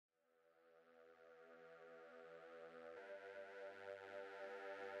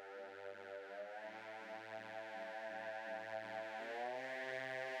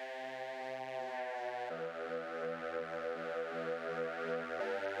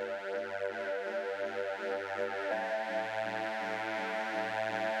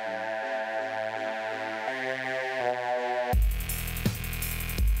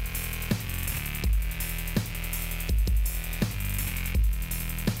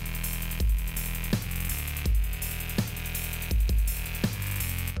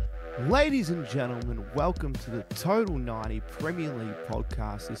Ladies and gentlemen, welcome to the Total 90 Premier League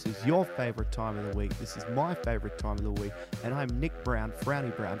podcast. This is your favourite time of the week. This is my favourite time of the week. And I'm Nick Brown,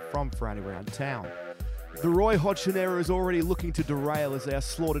 Frowny Brown from Frowny Brown Town. The Roy Hodgson era is already looking to derail as they are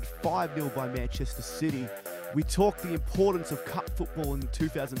slaughtered 5-0 by Manchester City. We talk the importance of cup football in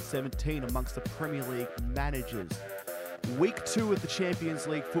 2017 amongst the Premier League managers. Week 2 of the Champions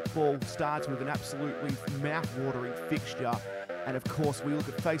League football starts with an absolutely mouth-watering fixture. And of course, we look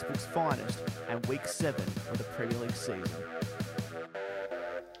at Facebook's finest and Week 7 of the Premier League season.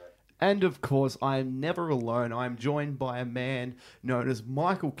 And of course, I am never alone. I am joined by a man known as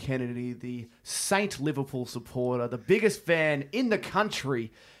Michael Kennedy, the Saint Liverpool supporter, the biggest fan in the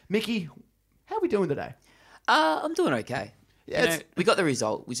country. Mickey, how are we doing today? I'm doing okay. Yeah, We got the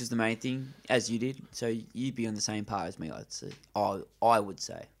result, which is the main thing, as you did. So you'd be on the same par as me, I'd say. I would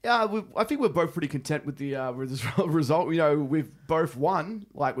say. Yeah, I think we're both pretty content with the result. You know, we've both won,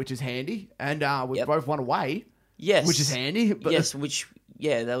 which is handy, and we've both won away. Yes, which is handy. But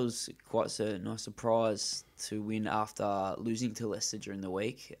that was quite a nice surprise to win after losing to Leicester during the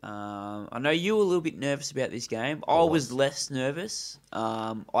week. I know you were a little bit nervous about this game. I was less nervous.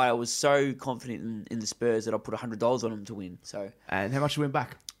 I was so confident in the Spurs that I put $100 on them to win. And how much did you win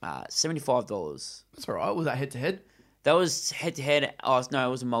back? $75. That's all right. Was that head to head? That was head to head. Oh no, it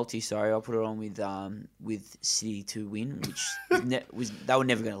was a multi. Sorry, I put it on with City to win, which they were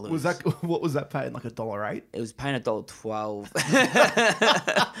never going to lose. What was that paying? Like $1.08? It was paying $1.12.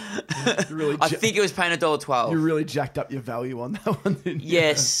 I think it was paying $1.12. You really jacked up your value on that one, didn't you?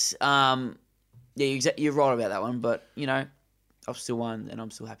 Yes. You're right about that one, but I've still won and I'm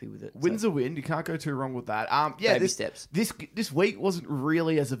still happy with it. Win's a win. You can't go too wrong with that. Baby steps. This week wasn't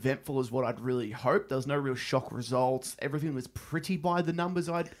really as eventful as what I'd really hoped. There was no real shock results. Everything was pretty by the numbers,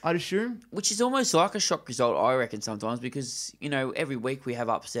 I'd assume. Which is almost like a shock result, I reckon, sometimes, because, every week we have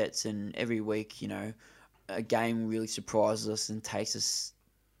upsets and every week, a game really surprises us and takes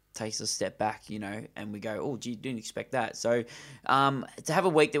a step back, and we go, oh, gee, didn't expect that. So to have a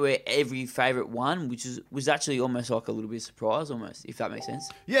week that where every favourite won, which was actually almost like a little bit of surprise, almost, if that makes sense.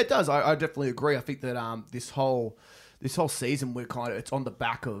 Yeah, it does. I definitely agree. I think that this whole season it's on the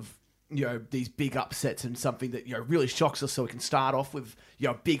back of these big upsets and something that really shocks us, so we can start off with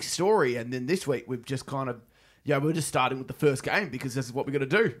a big story, and then this week we've just kind of. Yeah, we're just starting with the first game because this is what we're going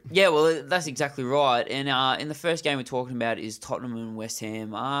to do. Yeah, well, that's exactly right. And in the first game we're talking about is Tottenham and West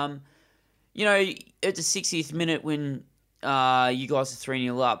Ham. At the 60th minute when you guys are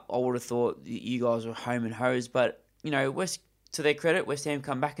 3-0 up, I would have thought you guys were home and hosed. But, to their credit, West Ham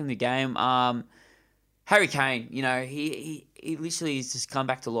come back in the game. Harry Kane, he literally has just come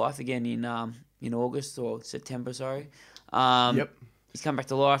back to life again in August or September, sorry. Yep. He's come back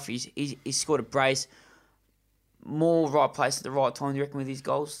to life. He's scored a brace. More right place at the right time, do you reckon, with his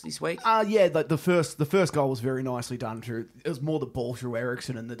goals this week? Yeah, the first goal was very nicely done. It was more the ball through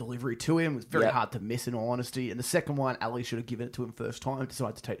Eriksen and the delivery to him. It was very hard to miss, in all honesty. And the second one, Ali should have given it to him first time,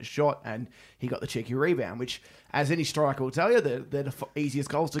 decided to take the shot, and he got the cheeky rebound, which, as any striker will tell you, they're the easiest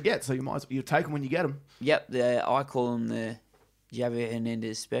goals to get, so you take them when you get them. Yep, I call them the Javier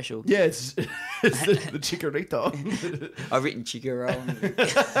Hernandez special. Yeah, it's the Chikorito. I've written Chikorito.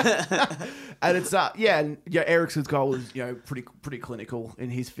 And it's Eriksen's goal was pretty clinical in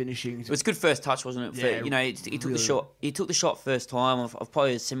his finishing. It was a good first touch, wasn't it? Yeah, he took the shot. He took the shot first time of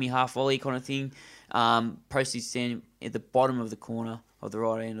probably a semi-half volley kind of thing. Posted stand at the bottom of the corner of the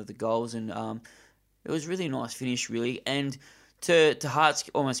right end of the goals, and it was really a nice finish, really. And to Hart's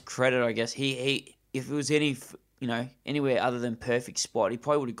almost credit, I guess he if it was anywhere other than perfect spot, he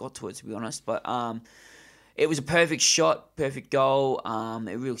probably would have got to it, to be honest. But it was a perfect shot, perfect goal.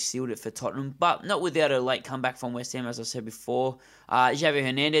 It really sealed it for Tottenham, but not without a late comeback from West Ham, as I said before. Javier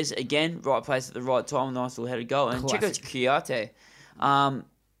Hernandez, again, right place at the right time, nice little headed goal. And Chico Chiarte,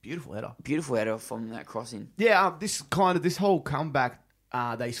 beautiful header from that crossing. Yeah, this whole comeback,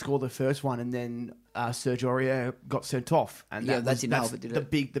 they scored the first one, and then Sergio Aurier got sent off, and that's the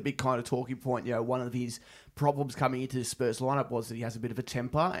big kind of talking point. One of his problems coming into the Spurs lineup was that he has a bit of a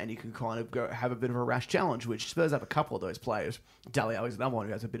temper, and he can kind of have a bit of a rash challenge, which Spurs have a couple of those players. Dele Alli is another one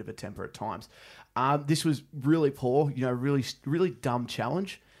who has a bit of a temper at times. This was really poor, really, really dumb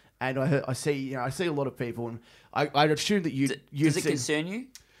challenge, and I see a lot of people, and I assume that you does it concern you?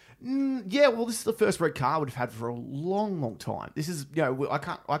 Yeah, well, this is the first red card we've had for a long, long time. This is,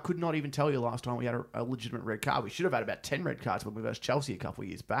 I could not even tell you last time we had a legitimate red card. We should have had about 10 red cards when we versed Chelsea a couple of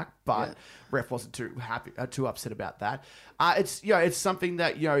years back, but ref wasn't too upset about that. It's something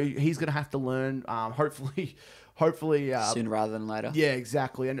that he's going to have to learn. Hopefully hopefully sooner rather than later. Yeah,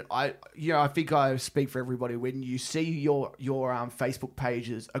 exactly. And I think I speak for everybody when you see your Facebook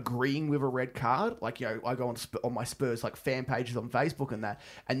pages agreeing with a red card. Like, I go on my Spurs like fan pages on Facebook and that,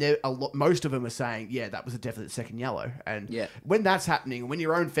 and most of them are saying, yeah, that was a definite second yellow. And when that's happening, when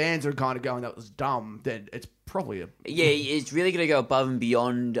your own fans are kind of going, that was dumb, then it's probably it's really going to go above and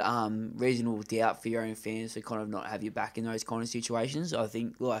beyond reasonable doubt for your own fans to kind of not have your back in those kind of situations. I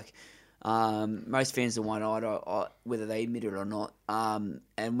think most fans are one-eyed, whether they admit it or not. And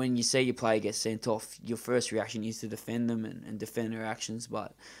when you see your player get sent off, your first reaction is to defend them and defend their actions.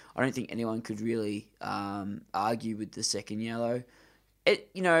 But I don't think anyone could really argue with the second yellow.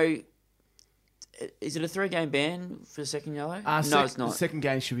 Is it a 3-game ban for the second yellow? No, it's not. The second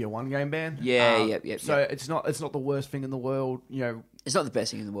game should be a 1-game ban. Yeah, So it's not the worst thing in the world. It's not the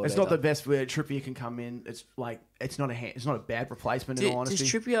best thing in the world. It's not the best where Trippier can come in. It's like it's not a bad replacement. In all honesty,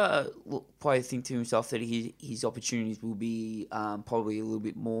 does Trippier probably think to himself that his opportunities will be probably a little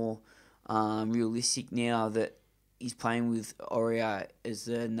bit more realistic now that he's playing with Aurier as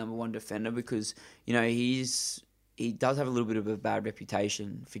the number one defender? Because he does have a little bit of a bad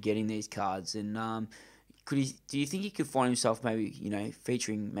reputation for getting these cards, and do you think he could find himself maybe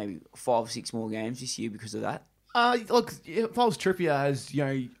featuring maybe 5 or 6 more games this year because of that? Look, if I was Trippier, as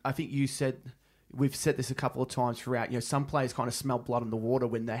I think you said, we've said this a couple of times throughout. Some players kind of smell blood in the water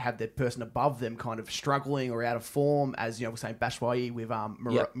when they have their person above them kind of struggling or out of form. As we're saying, Batshuayi with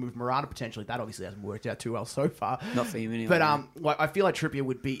Morata potentially. That obviously hasn't worked out too well so far. Not for him anyway. But I feel like Trippier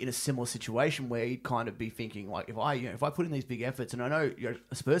would be in a similar situation where he'd kind of be thinking like, if I put in these big efforts, and I know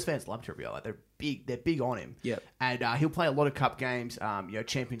Spurs fans love Trippier, like they're big on him. Yeah. And he'll play a lot of cup games.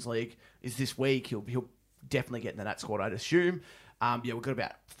 Champions League is this week. He'll definitely get into that squad, I'd assume. We've got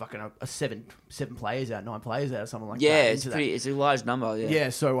about fucking seven players out, 9 players out, or something like that. Yeah, it's a large number. Yeah,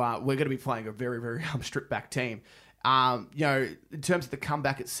 so we're going to be playing a very, very stripped back team. In terms of the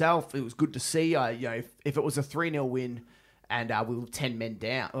comeback itself, it was good to see. If it was a 3-0 win and we were 10 men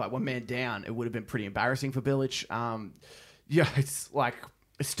down, like 1 man down, it would have been pretty embarrassing for Bilic.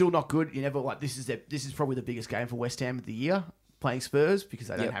 It's still not good. This is probably the biggest game for West Ham of the year, playing Spurs, because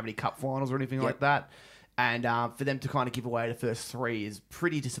they don't have any cup finals or anything like that. And for them to kind of give away the first 3 is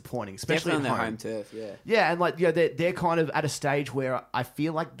pretty disappointing, especially on their home turf. Yeah, and they're kind of at a stage where I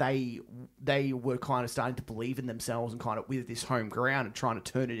feel like they were kind of starting to believe in themselves and kind of with this home ground and trying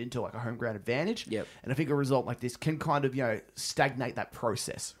to turn it into like a home ground advantage. Yep. And I think a result like this can kind of stagnate that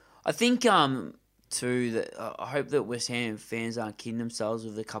process. I think too that I hope that West Ham fans aren't kidding themselves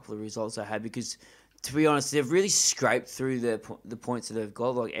with a couple of results they had, because, to be honest, they've really scraped through the points that they've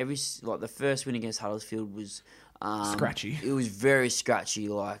got. The first win against Huddersfield was scratchy. It was very scratchy.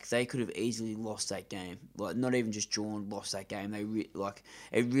 Like, they could have easily lost that game. Like, not even just drawn, lost that game. It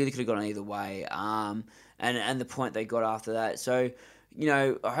really could have gone either way. And the point they got after that. So,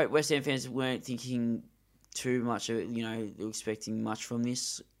 I hope West Ham fans weren't thinking too much of it. They were expecting much from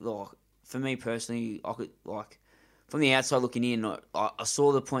this. Like, for me personally, I could from the outside looking in, I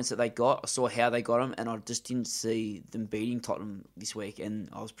saw the points that they got, I saw how they got them, and I just didn't see them beating Tottenham this week, and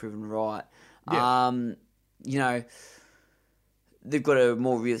I was proven right. Yeah. They've got a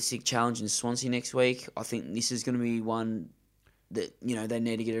more realistic challenge in Swansea next week. I think this is going to be one that, they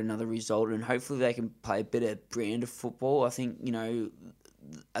need to get another result, and hopefully they can play a better brand of football. I think,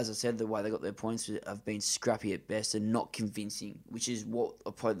 as I said, the way they got their points have been scrappy at best and not convincing, which is what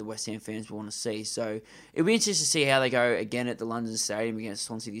probably the West Ham fans want to see. So it'll be interesting to see how they go again at the London Stadium against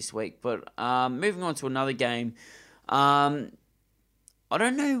Swansea this week. But moving on to another game, I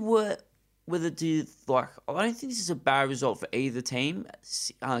don't know whether I don't think this is a bad result for either team,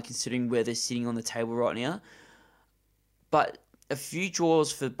 considering where they're sitting on the table right now. But a few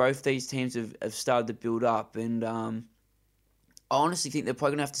draws for both these teams have started to build up, and I honestly think they're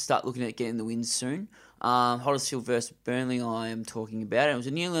probably going to have to start looking at getting the wins soon. Huddersfield versus Burnley, I am talking about. It was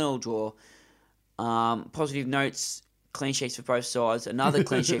a 0-0 draw. Positive notes, clean sheets for both sides. Another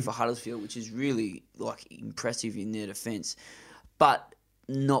clean sheet for Huddersfield, which is really impressive in their defence, but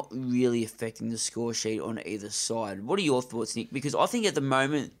not really affecting the score sheet on either side. What are your thoughts, Nick? Because I think at the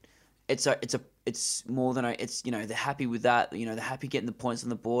moment it's more than they're happy with that. They're happy getting the points on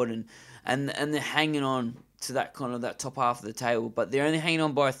the board and they're hanging on to that kind of that top half of the table, but they're only hanging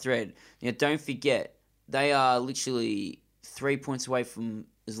on by a thread. Don't forget, they are literally 3 points away from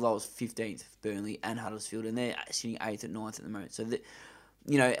as low as 15th, Burnley and Huddersfield, and they're sitting 8th and 9th at the moment. So,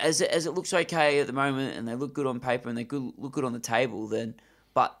 as it looks okay at the moment, and they look good on paper, and they look good on the table,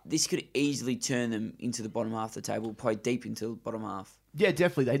 but this could easily turn them into the bottom half of the table, probably deep into the bottom half. Yeah,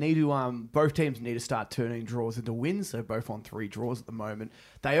 definitely. They need to. Both teams need to start turning draws into wins. They're both on 3 draws at the moment.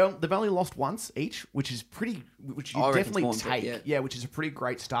 They've only lost once each, which is which you I reckon definitely it's more than take. that, Yeah, which is a pretty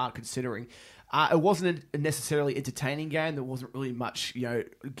great start considering. It wasn't a necessarily entertaining game. There wasn't really much.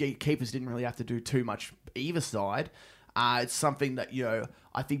 Keepers didn't really have to do too much either side. It's something that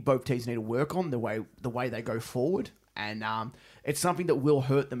I think both teams need to work on the way they go forward, and it's something that will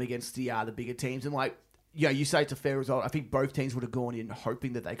hurt them against the bigger teams. And you say it's a fair result. I think both teams would have gone in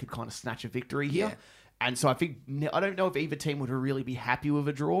hoping that they could kind of snatch a victory here. Yeah. And so I don't know if either team would really be happy with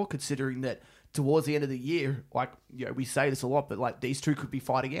a draw, considering that towards the end of the year, we say this a lot, but these two could be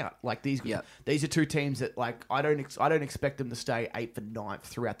fighting out. These are two teams that I don't expect them to stay 8th and 9th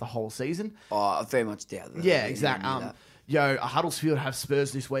throughout the whole season. Oh, I very much doubt that. Yeah, exactly. Huddersfield have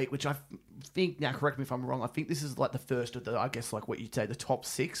Spurs this week, which I think, now correct me if I'm wrong, I think this is the first of the, I guess what you'd say, the top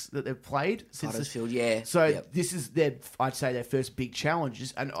 6 that they've played since Huddersfield, yeah. So this is I'd say their first big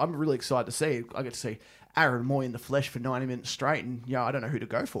challenges, and I'm really excited to see. I get to see Aaron Moy in the flesh for 90 minutes straight, and I don't know who to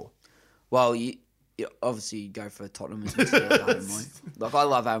go for. Well, you obviously go for Tottenham instead of Aaron Moy. I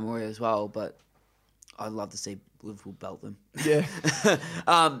love Aaron Moy as well, but I'd love to see Liverpool belt them. Yeah.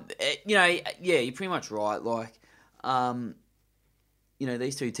 You're pretty much right.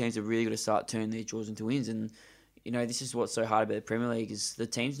 These two teams are really going to start turning their draws into wins, and this is what's so hard about the Premier League is the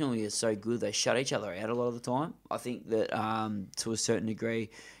teams normally are so good they shut each other out a lot of the time. I think that to a certain degree,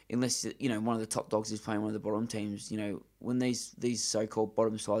 unless one of the top dogs is playing one of the bottom teams, when these so-called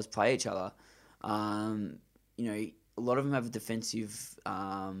bottom sides play each other, a lot of them have a defensive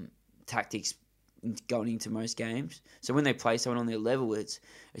tactics going into most games. So when they play someone on their level, it's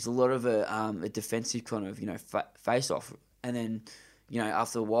a lot of a defensive kind of face off, and then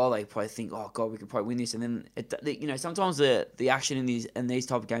after a while they probably think, oh god, we could probably win this, and then sometimes the action in these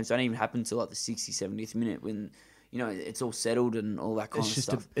type of games don't even happen until the 60th, 70th minute when it's all settled and all that kind of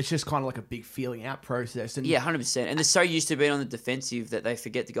stuff. It's just kind of like a big feeling out process. And 100%. And they're so used to being on the defensive that they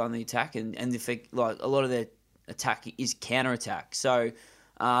forget to go on the attack, and a lot of their attack is counter attack. So.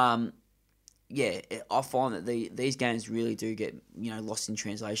 I find that these games really do get lost in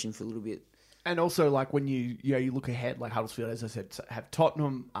translation for a little bit. And also, when you look ahead, Huddersfield, as I said, have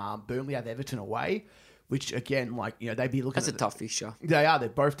Tottenham, Burnley have Everton away, which again, they'd be looking. That's a tough fixture. They are. They're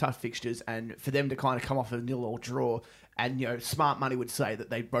both tough fixtures, and for them to kind of come off a 0-0 draw, and smart money would say that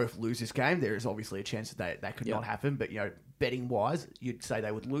they both lose this game. There is obviously a chance that that could not happen, but betting wise, you'd say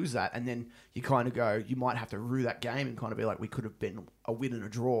they would lose that, and then you kind of go, you might have to rue that game and kind of be like, we could have been a win and a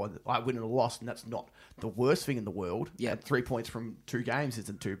draw, a win and a loss, and that's not the worst thing in the world. Yeah, 3 points from 2 games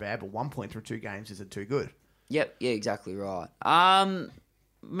isn't too bad, but 1 point from 2 games isn't too good. Yep, yeah, exactly right.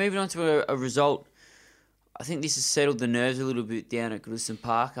 Moving on to a result, I think this has settled the nerves a little bit down at Goodison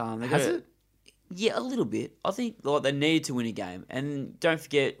Park. Has it? Yeah, a little bit. I think they needed to win a game, and don't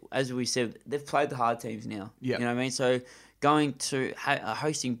forget, as we said, they've played the hard teams now. Yeah, you know what I mean. So going to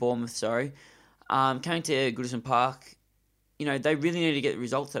hosting Bournemouth, coming to Goodison Park, they really need to get the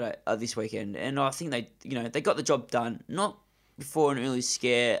result today this weekend, and I think they got the job done. Not before an early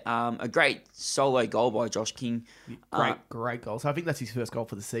scare, a great solo goal by Josh King. Great goal. So I think that's his first goal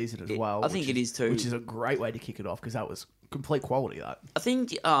for the season as well. I think it is too, which is a great way to kick it off because that was complete quality. That I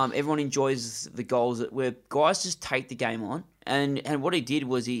think everyone enjoys the goals where guys just take the game on, and what he did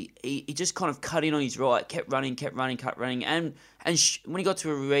was he just kind of cut in on his right, kept running, and when he got to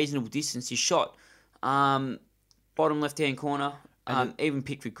a reasonable distance, he shot bottom left hand corner. Even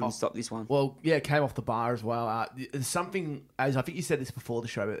Pickford couldn't stop this one. Well, yeah, it came off the bar as well. There's something, as I think you said this before the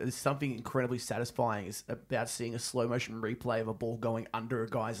show, but there's something incredibly satisfying about seeing a slow motion replay of a ball going under a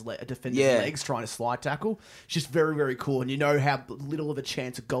defender's legs trying to slide tackle. It's just very, very cool. And you know how little of a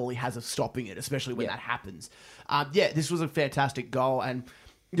chance a goalie has of stopping it, especially when that happens. This was a fantastic goal. And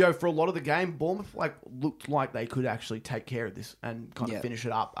for a lot of the game, Bournemouth looked like they could actually take care of this and kind of finish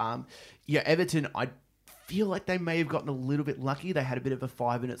it up. Everton, I feel like they may have gotten a little bit lucky. They had a bit of a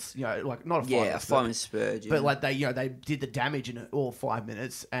 5 minutes, not a 5 minutes. 5 minute spurge. Yeah. But they did the damage in all 5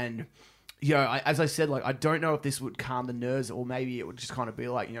 minutes. And, as I said, I don't know if this would calm the nerves or maybe it would just kind of be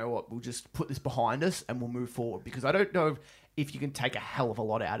like, we'll just put this behind us and we'll move forward. Because I don't know if you can take a hell of a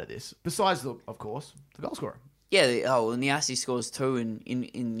lot out of this. Besides, of course, the goal scorer. Yeah, and the assist scores 2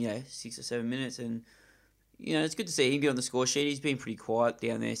 in 6 or 7 minutes. And, it's good to see him be on the score sheet. He's been pretty quiet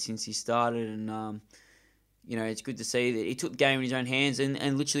down there since he started. And, it's good to see that he took the game in his own hands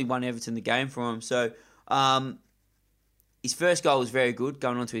and literally won Everton the game for him. So, his first goal was very good,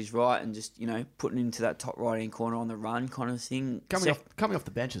 going onto his right and just, putting into that top right-hand corner on the run kind of thing. Coming off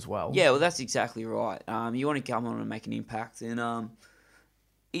the bench as well. Yeah, well, that's exactly right. You want to come on and make an impact. And,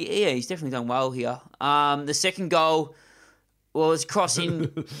 he's definitely done well here. The second goal, Well, it's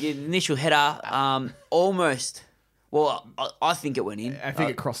crossing your initial header. Almost. Well, I think it went in. I think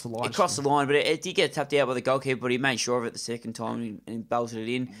it crossed the line. It crossed the line, but it did get tapped out by the goalkeeper, but he made sure of it the second time and belted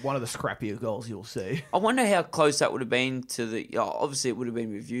it in. One of the scrappier goals you'll see. I wonder how close that would have been to the... obviously, it would have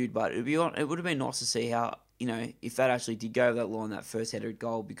been reviewed, but it would have been nice to see how, if that actually did go over that line, that first header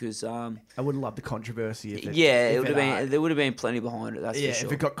goal, because... I would have loved the controversy. There would have been plenty behind it, that's for sure.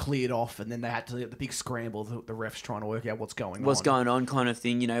 If it got cleared off and then they had to the big scramble, the refs trying to work out what's going on. What's going on kind of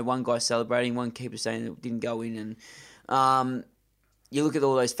thing. One guy celebrating, one keeper saying it didn't go in, and you look at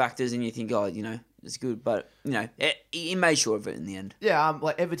all those factors and you think, it's good, but he made sure of it in the end. Yeah,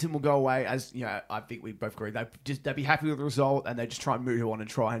 like Everton will go away as I think we both agree. They'd be happy with the result and they just try and move on and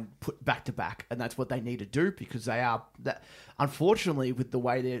try and put back to back, and that's what they need to do because they are that. Unfortunately, with the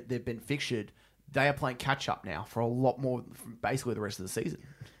way they've been fixtured, they are playing catch up now for a lot more, from basically the rest of the season.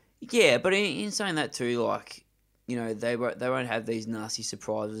 Yeah, but in saying that too, they won't have these nasty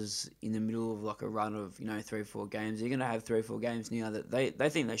surprises in the middle of like a run of 3 or 4 games. They're going to have 3 or 4 games now that they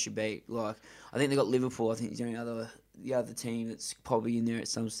think they should beat. Like I think they got Liverpool. I think the other team that's probably in there at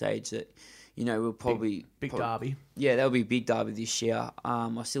some stage that will probably big derby. Yeah, that'll be a big derby this year.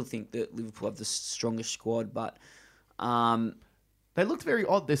 I still think that Liverpool have the strongest squad, but they looked very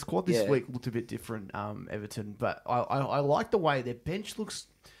odd. Their squad this week looked a bit different. Everton, but I like the way their bench looks.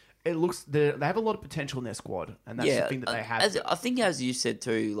 They have a lot of potential in their squad, and that's the thing that they have. I think, as you said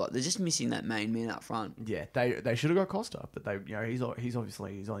too, they're just missing that main man up front. Yeah, they should have got Costa, but he's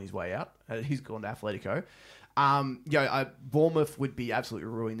obviously on his way out. He's gone to Atletico. Bournemouth would be absolutely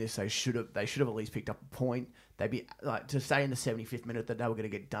ruining this. They should have at least picked up a point. They'd be to say in the 75th minute that they were going to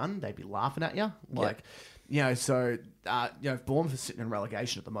get done. They'd be laughing at you. Bournemouth is sitting in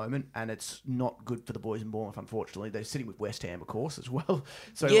relegation at the moment, and it's not good for the boys in Bournemouth. Unfortunately, they're sitting with West Ham, of course, as well.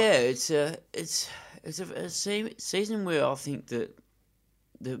 So it's a season where I think that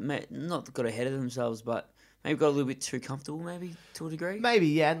they've not got ahead of themselves, but maybe got a little bit too comfortable, maybe to a degree. Maybe,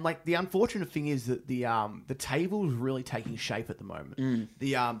 yeah. And the unfortunate thing is that the table is really taking shape at the moment.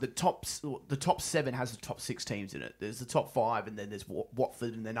 The top 7 has the top 6 teams in it. There's the top 5, and then there's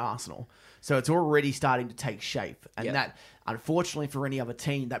Watford, and then Arsenal. So it's already starting to take shape, and that, unfortunately, for any other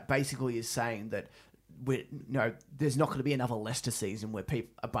team, that basically is saying that there's not going to be another Leicester season where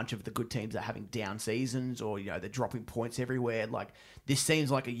a bunch of the good teams are having down seasons, or they're dropping points everywhere. Like, this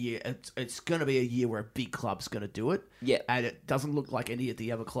seems like a year. It's going to be a year where a big club's going to do it. Yeah, and it doesn't look like any of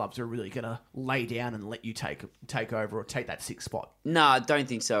the other clubs are really going to lay down and let you take over or take that 6th spot. No, I don't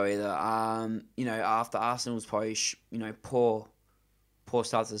think so either. After Arsenal's probably poor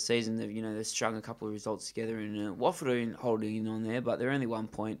start to the season, they've strung a couple of results together, and Watford are holding in on there, but they're only 1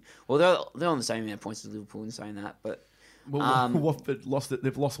 point. Well, they're on the same amount of points as Liverpool in saying that, but Watford lost it.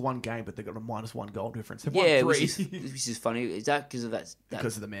 They've lost 1 game, but they've got a -1 goal difference. They've won 3. which is funny. Is that because of that?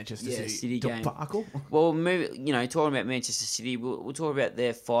 Because of the Manchester City game debacle? Well, talking about Manchester City, we'll talk about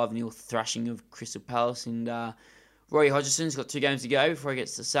their 5-0 thrashing of Crystal Palace, and Roy Hodgson's got 2 games to go before he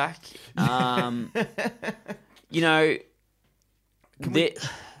gets the sack.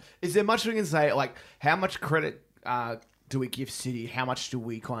 Is there much we can say? Like, how much credit do we give City? How much do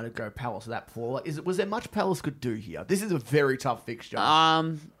we kind of go Palace that for? Was there much Palace could do here? This is a very tough fixture.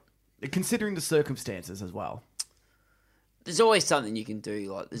 Considering the circumstances as well. There's always something you can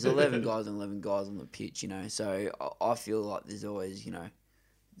do. Like, there's 11 guys and 11 guys on the pitch, So I feel like there's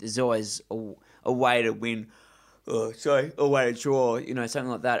always, a way to win. A way to draw, something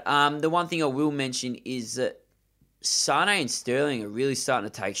like that. The one thing I will mention is that Sane and Sterling are really starting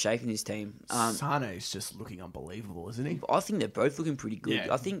to take shape in this team. Sane is just looking unbelievable, isn't he? I think they're both looking pretty good. Yeah.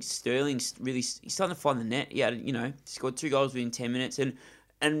 I think Sterling's he's starting to find the net. He had, scored 2 goals within 10 minutes.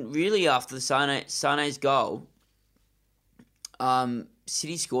 And really after Sane's goal,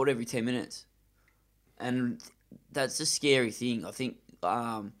 City scored every 10 minutes. And that's a scary thing. I think,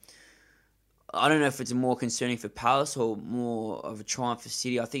 I don't know if it's more concerning for Palace or more of a triumph for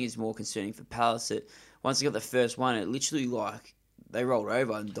City. I think it's more concerning for Palace that once they got the first one, it literally, they rolled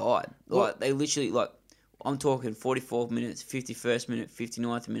over and died. They literally, I'm talking 44th minutes, 51st minute,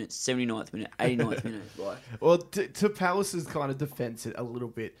 59th minute, 79th minute, 89th minute. Well, to Palace's kind of defence a little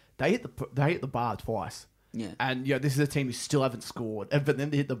bit, they hit the bar twice. Yeah. And, this is a team who still haven't scored. But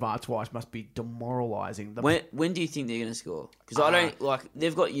then they hit the bar twice must be demoralising. When do you think they're going to score? Because I don't,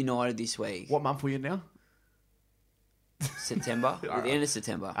 they've got United this week. What month are we in now? September. At the end of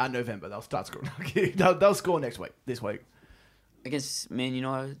September. November. They'll start scoring. They'll score this week. Against Man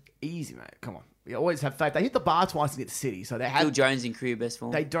United? Easy, mate. Come on. We always have faith. They hit the bar twice against City, so they have... Phil Jones in career best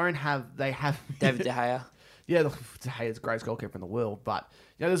form. They have... David De Gea. Yeah, look, hey, it's the greatest goalkeeper in the world, but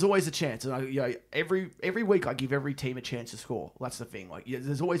there's always a chance. And every week I give every team a chance to score. That's the thing. Like,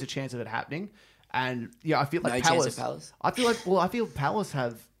 there's always a chance of it happening. And I feel like chance of Palace. I feel Palace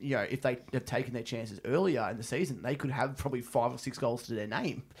have if they have taken their chances earlier in the season, they could have probably 5 or 6 goals to their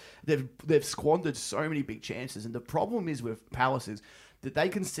name. They've squandered so many big chances, and the problem is with Palace is that they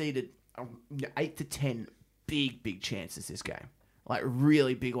conceded 8 to 10 big chances this game. Like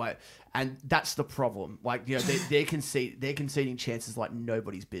really big, and that's the problem. Like they're conceding chances like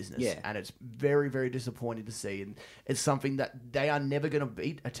nobody's business, and it's very, very disappointing to see. And it's something that they are never going to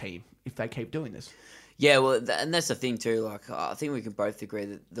beat a team if they keep doing this. Yeah, well, and that's the thing too. Like I think we can both agree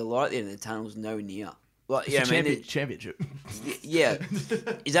that the light at the end of the tunnel is nowhere near. Like Championship. Yeah,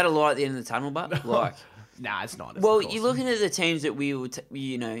 is that a light at the end of the tunnel? But like, nah, it's not. Well, you're looking at the teams that we would,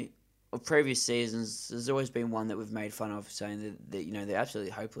 of previous seasons, there's always been one that we've made fun of, saying that they're absolutely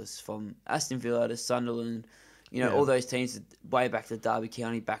hopeless. From Aston Villa to Sunderland, all those teams way back to Derby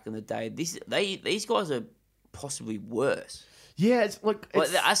County back in the day. These guys are possibly worse. Yeah, it's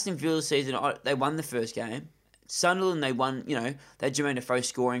the Aston Villa season. They won the first game. Sunderland, they won. They had Jermaine Defoe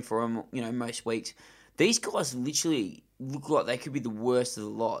scoring for them. Most weeks. These guys literally look like they could be the worst of the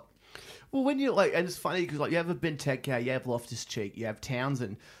lot. Well, when you and it's funny because you have a Benteke, you have Loftus-Cheek, you have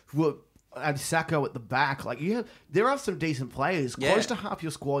Townsend, and Sacco at the back. There are some decent players. Yeah. Close to half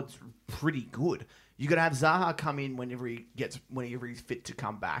your squad's pretty good. You got to have Zaha come in whenever he's fit to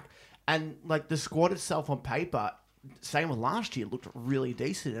come back, and the squad itself on paper, same with last year, looked really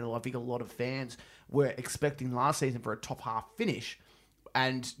decent. And I think a lot of fans were expecting last season for a top half finish,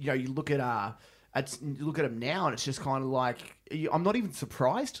 and you look at them now, and it's just kind of like I'm not even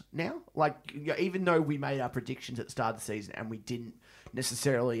surprised now. Even though we made our predictions at the start of the season and we didn't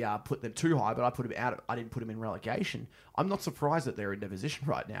necessarily put them too high, but I put them out. I didn't put them in relegation. I'm not surprised that they're in their position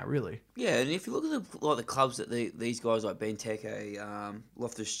right now. Really. Yeah, and if you look at the clubs that these guys like Benteke,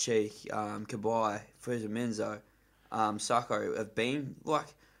 Loftus-Cheek, Cabaye, Fraser Menzo, Sacco have been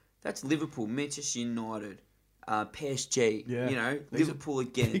that's Liverpool, Manchester United. PSG, Liverpool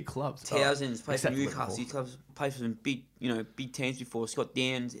again. Big clubs. Townsend's played for Newcastle. He played for some big teams before. Scott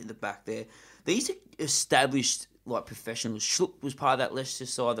Dan's in the back there. These are established professionals. Schlupp was part of that Leicester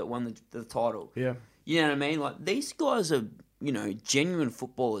side that won the title. Yeah, you know what I mean. These guys are genuine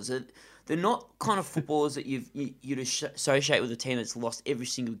footballers. They're not kind of footballers that you'd associate with a team that's lost every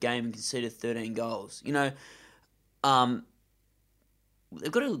single game and conceded 13 goals. They've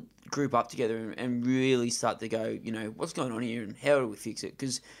got to group up together and really start to go, what's going on here and how do we fix it?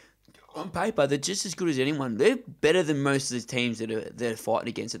 Because on paper, they're just as good as anyone. They're better than most of the teams that are fighting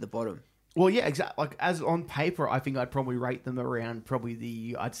against at the bottom. Well, yeah, exactly. As on paper, I think I'd probably rate them around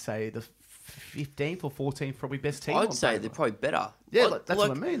I'd say the 15th or 14th probably best team. I'd say they're probably better. Yeah, that's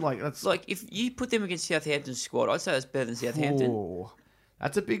what I mean. That's if you put them against Southampton's squad, I'd say that's better than Southampton. Ooh.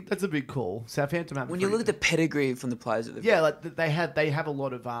 That's a big call. Southampton. When you look at the pedigree from the players that they've got. they have a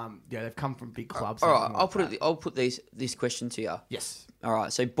lot of they've come from big clubs. All right, I'll put this question to you. Yes. All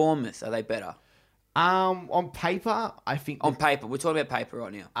right, so Bournemouth, are they better? On paper, I think on paper, we're talking about paper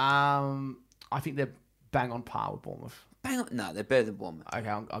right now. I think they're bang on par with Bournemouth. No, they're better than Bournemouth. Okay,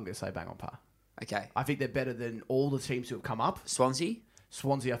 I'm going to say bang on par. Okay. I think they're better than all the teams who have come up. Swansea,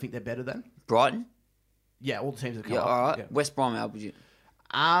 I think they're better than Brighton. Yeah, all the teams that have come up. All right. Yeah. West Brom, how would you?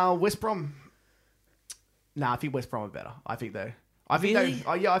 West Brom. I think West Brom are better. I think they. I think really?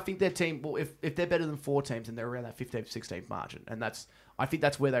 I think their team. Well, if they're better than 4 teams, then they're around that 15th, 16th margin, and I think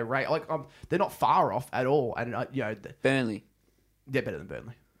that's where they rate. They're not far off at all, and Burnley. They're better than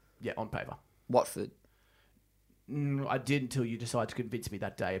Burnley. Yeah, on paper. Watford. I did until you decided to convince me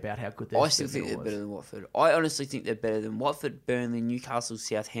that day about how good their I still think they're better than Watford. I honestly think they're better than Watford, Burnley, Newcastle,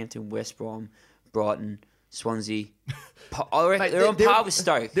 Southampton, West Brom, Brighton, Swansea. I reckon they're on par with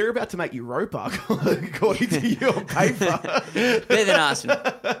Stoke. They're about to make Europa, according to you on paper. Better than Arsenal.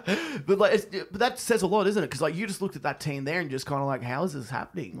 But that says a lot, isn't it? Because you just looked at that team there and just kind of how is this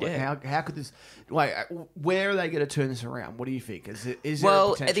happening? How could this? Where are they going to turn this around? What do you think? Is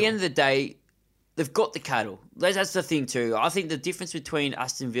there at the end of the day, they've got the cattle. That's the thing too. I think the difference between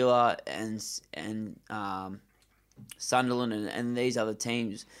Aston Villa and Sunderland and these other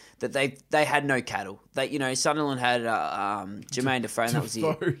teams that they had no cattle. Sunderland had Jermaine Defoe, and that was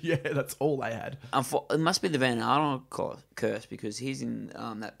it. Yeah, that's all they had. It must be the Van Arnold curse because he's in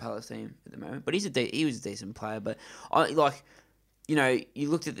that Palace team at the moment. But he was a decent player. But you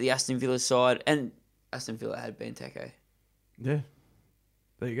looked at the Aston Villa side, and Aston Villa had Benteke. Yeah.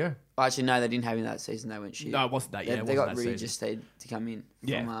 There you go. Actually, no, they didn't have him that season. They went shit. No, it wasn't that. Yeah, they got Regis to come in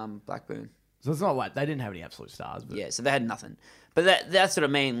from Blackburn. So it's not like they didn't have any absolute stars, but Yeah, so they had nothing. But that's what I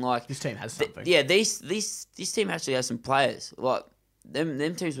mean. Like this team has something. this team actually has some players. Like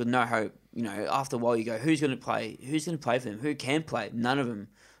them teams with no hope. You know, after a while you go, who's going to play? Who's going to play for them? Who can play? None of them.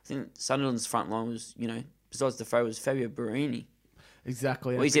 I think Sunderland's front line was, you know, besides Defoe, was Fabio Barini.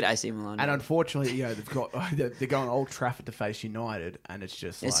 Exactly. Well, he's at AC Milan. And unfortunately, you know, they're going Old Trafford to face United, and it's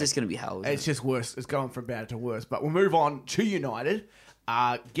just just going to be hell. It's just worse. It's going from bad to worse. But we'll move on to United.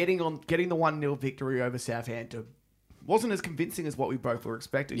 Getting the 1-0 victory over Southampton wasn't as convincing as what we both were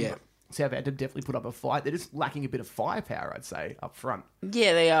expecting. Yeah. Southampton definitely put up a fight. They're just lacking a bit of firepower, I'd say, up front.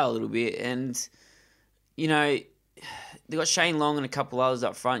 Yeah, they are a little bit. And, you know, they got Shane Long and a couple others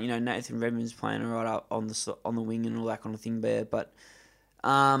up front. You know, Nathan Redmond's playing right up on the wing and all that kind of thing there. But,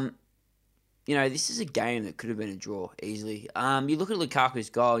 you know, this is a game that could have been a draw easily. You look at Lukaku's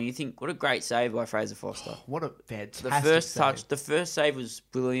goal and you think, what a great save by Fraser Foster. What a fantastic The first save was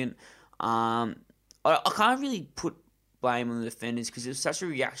brilliant. I can't really put blame on the defenders because it was such a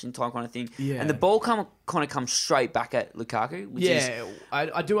reaction time kind of thing. Yeah. And the ball kind of comes straight back at Lukaku. Which is,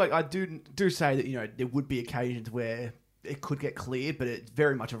 I do say that, you know, there would be occasions where it could get cleared, but it's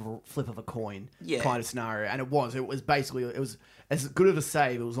very much of a flip of a coin kind of scenario. And it was basically as good of a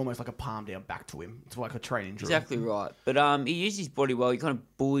save. It was almost like a palm down back to him. It's like a training drill. Exactly right. But he used his body well. He kind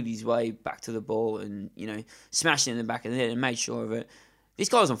of bullied his way back to the ball and, you know, smashed it in the back of the net and made sure of it. This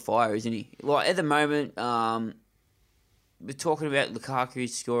guy's on fire, isn't he? Like, at the moment, we're talking about Lukaku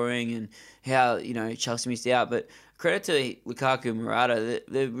scoring and how, you know, Chelsea missed out. But credit to Lukaku and Morata.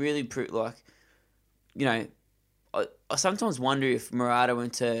 They're really, you know, I sometimes wonder if Morata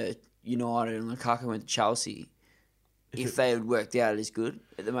went to United and Lukaku went to Chelsea, if they had worked out as good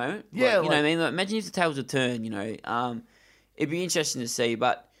at the moment. Yeah. Like, you know what I mean? Like, imagine if the tables would turn, you know. It'd be interesting to see.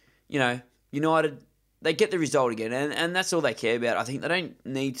 But, you know, United, they get the result again. And that's all they care about. I think they don't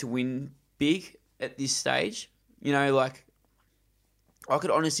need to win big at this stage. You know, like, I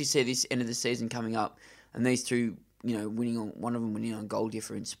could honestly see this end of the season coming up and these two, you know, one of them winning on goal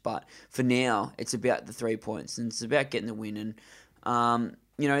difference. But for now, it's about the 3 points and it's about getting the win. And,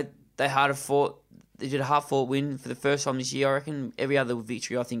 you know, they did a hard-fought win for the first time this year, I reckon. Every other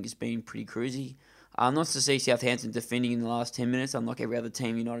victory, I think, has been pretty cruisy. Nice to see Southampton defending in the last 10 minutes, unlike every other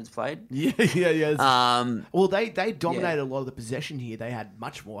team United's played. Yeah. Well, they dominated a lot of the possession here. They had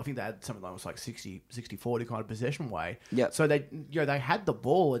much more. I think they had something that was like 60-40 kind of possession way. Yeah. So they had the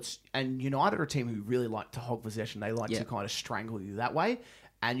ball. And United are a team who really like to hog possession. They like to kind of strangle you that way.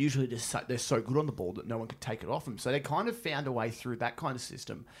 And usually they're so good on the ball that no one could take it off them. So they kind of found a way through that kind of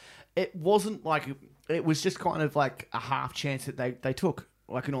system. It wasn't like it was just kind of like a half chance that they took.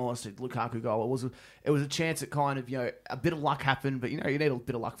 Like, in all honesty, Lukaku goal. It was a chance that kind of, you know, a bit of luck happened, but, you know, you need a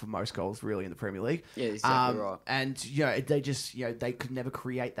bit of luck for most goals, really, in the Premier League. Yeah, exactly right. And, you know, they just, you know, they could never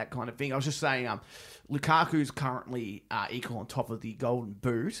create that kind of thing. I was just saying, Lukaku's currently equal on top of the Golden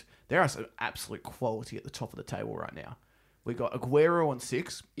Boot. There are some absolute quality at the top of the table right now. We got Aguero on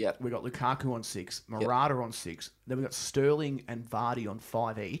 6. Yep. We got Lukaku on 6. Morata on 6. Then we got Sterling and Vardy on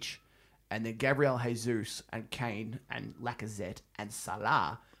 5 each. And then Gabriel Jesus and Kane and Lacazette and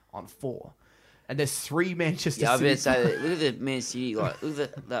Salah on 4. And there's 3 Manchester City. Yeah, I was about to say that. Look at the Man City, like, look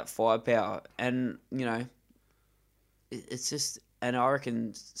at that firepower. And, you know, it's just, and I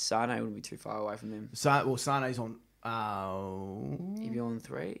reckon Sane wouldn't be too far away from them. Sane's on... If you're on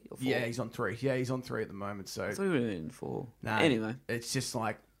 3 or 4? Yeah, he's on 3. Yeah, he's on 3 at the moment. So I thought he would have been 4. No, anyway. It's just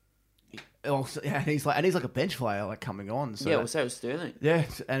like... Yeah, he's like a bench player, like, coming on. So yeah, we'll say it was Sterling. Yeah,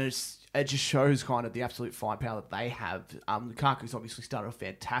 and it just shows kind of the absolute firepower that they have. Lukaku's obviously started off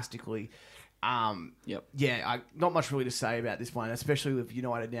fantastically. Yep. Yeah, not much really to say about this one, especially with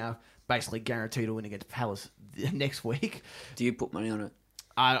United now basically guaranteed to win against Palace next week. Do you put money on it?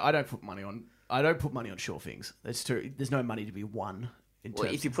 I don't put money on. I don't put money on sure things. There's no money to be won.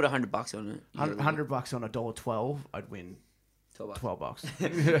 If you put $100 on it, $100 on $1.12, I'd win.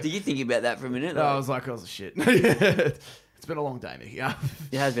 $12. Did you think about that for a minute? No, I was like, oh shit. It's been a long day, Mickey.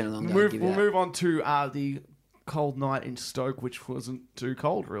 It has been a long day. We'll move on to the cold night in Stoke, which wasn't too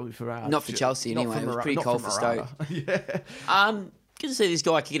cold really for not for Chelsea anyway. It was pretty cold for Stoke. Yeah. Good to see this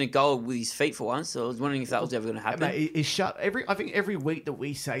guy kicking a goal with his feet for once. So I was wondering if that was ever going to happen. Mate, I think every week that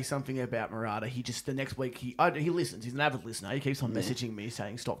we say something about Morata, the next week he listens. He's an avid listener. He keeps on messaging me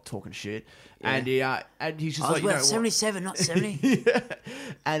saying stop talking shit, and he's just like, 77, not 70. Yeah.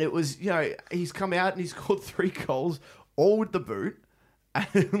 And it was, you know, he's come out and he's scored 3 goals, all with the boot.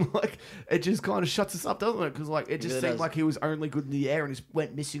 And like it just kind of shuts us up, doesn't it? Because like it just seemed like he was only good in the air and just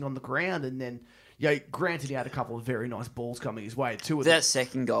went missing on the ground, and then. Yeah, granted, he had a couple of very nice balls coming his way. 2 of them. That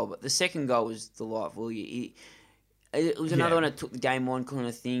second goal, but the second goal was delightful. It was another one that took the game on kind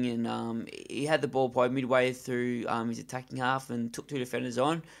of thing, and he had the ball probably midway through his attacking half and took 2 defenders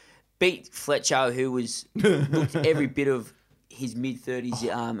on. Beat Fletcher, who looked every bit of his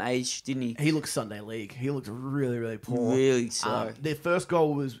mid-30s age, didn't he? He looked Sunday League. He looked really, really poor. Really so. Their first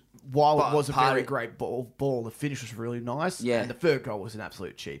goal was, while it was a very great ball, the finish was really nice. Yeah. And the third goal was an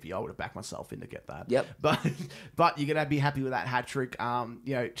absolute cheapie. I would have backed myself in to get that. Yep. But you're going to be happy with that hat trick.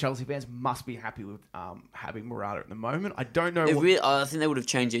 Chelsea fans must be happy with having Morata at the moment. I don't know. I think they would have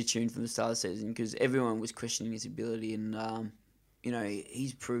changed their tune from the start of the season because everyone was questioning his ability, and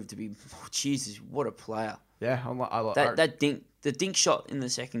he's proved to be. Jesus, what a player! Yeah, the dink shot in the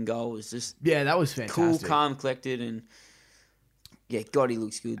second goal was just that was fantastic. Cool, calm, collected, and God, he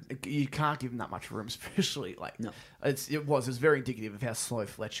looks good. You can't give him that much room, especially no. It was very indicative of how slow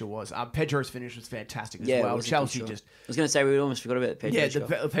Fletcher was. Pedro's finish was fantastic as well. Chelsea just. I was going to say we almost forgot about the Pedro. Yeah,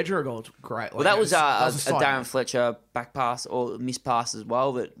 the Pedro goal was great. Well, that was a Darren Fletcher back pass or missed pass as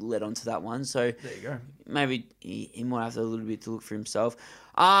well that led on to that one. So there you go. Maybe he might have a little bit to look for himself.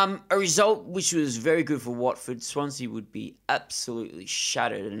 A result which was very good for Watford. Swansea would be absolutely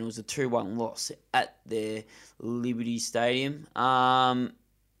shattered, and it was a 2-1 loss at their Liberty Stadium. Andre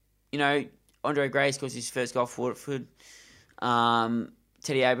Gray scores his first goal for Watford.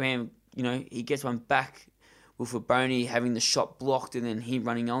 Teddy Abraham, he gets one back. Wilfred Boney having the shot blocked and then he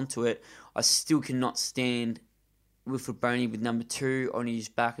running onto it. I still cannot stand Wilfred Boney with number 2 on his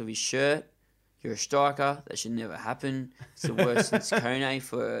back of his shirt. You're a striker. That should never happen. It's the worst since Kone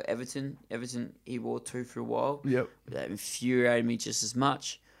for Everton. Everton, he wore 2 for a while. Yep. That infuriated me just as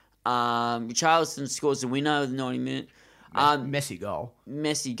much. Richarlison scores the winner with the 90 minute. Messy goal.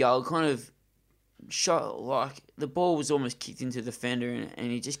 Messy goal. Kind of shot like the ball was almost kicked into the defender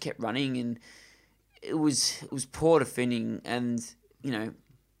and he just kept running and it was poor defending and,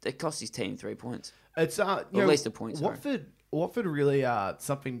 they cost his team 3 points. It's at least a point. Watford really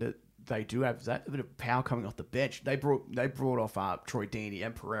something that they do have is that a bit of power coming off the bench. They brought off Troy Deeney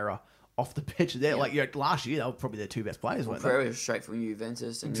and Pereira off the bench. They're last year they were probably their 2 best players. Pereira was straight from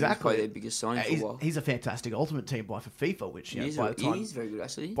Juventus and exactly. He was probably their biggest signing for a while. He's a fantastic ultimate team buy for FIFA, which he's very good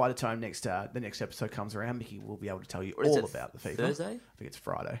actually. By the time the next episode comes around, Mickey will be able to tell you all about the FIFA. Thursday? I think it's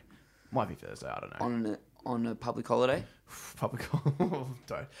Friday. Might be Thursday. I don't know. On a public holiday.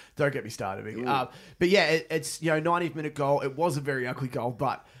 Don't get me started, Mickey. But yeah, it's 90th minute goal. It was a very ugly goal,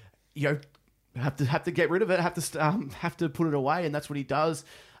 but have to get rid of it. Have to put it away, and that's what he does.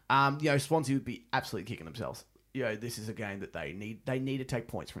 Swansea would be absolutely kicking themselves. This is a game that they need. They need to take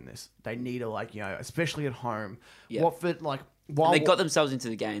points from this. They need to especially at home. Yep. Watford they got themselves into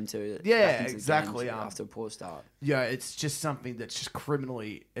the game too. Yeah, exactly. After a poor start. Yeah, it's just something that's just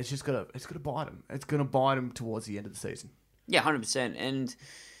criminally. It's gonna bite them. It's gonna bite them towards the end of the season. Yeah, 100%. And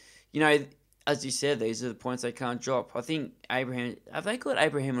as you said, these are the points they can't drop. I think Abraham. Have they got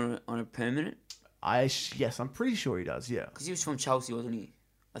Abraham on a permanent? Yes, I'm pretty sure he does. Yeah, because he was from Chelsea, wasn't he?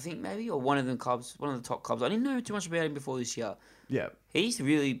 I think maybe, or one of the top clubs. I didn't know too much about him before this year. Yeah, he's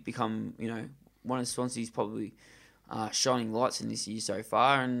really become one of Swansea's probably shining lights in this year so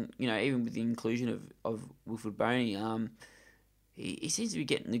far, and even with the inclusion of Wilfred Boney, he seems to be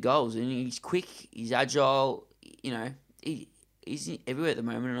getting the goals, and he's quick, he's agile. He's everywhere at the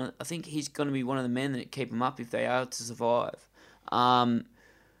moment, and I think he's going to be one of the men that keep him up if they are to survive. As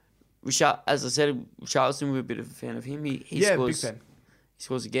I said, Richarlison, we're a bit of a fan of him. He scores, big fan. He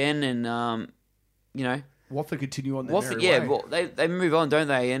scores again, and Watford continue on their Watford, merry way. Well, they move on, don't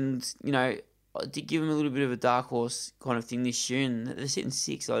they? And I did give him a little bit of a dark horse kind of thing this year, and they're sitting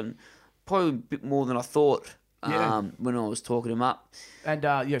 6 on probably a bit more than I thought when I was talking them up. And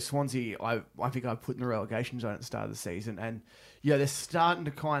Swansea, I think I put in the relegation zone at the start of the season, and they're starting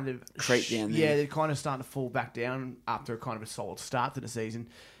to kind of creep down there. Yeah, they're kind of starting to fall back down after kind of a solid start to the season.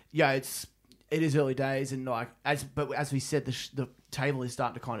 Yeah, it is early days, and as we said, the table is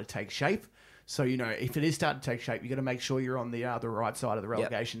starting to kind of take shape. So if it is starting to take shape, you got to make sure you're on the right side of the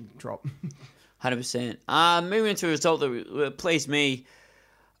relegation drop. 100%. Moving into a result that pleased me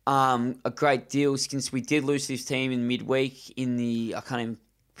a great deal, since we did lose this team in midweek in the, I can't even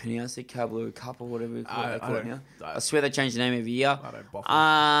pronounce it, Carabao Cup or whatever they call it now. I swear they change the name every year.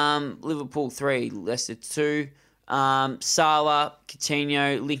 Liverpool 3, Leicester 2. Salah,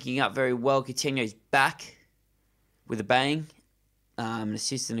 Coutinho linking up very well. Coutinho's back with a bang. An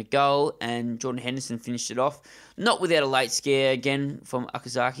assist and a goal, and Jordan Henderson finished it off. Not without a late scare again from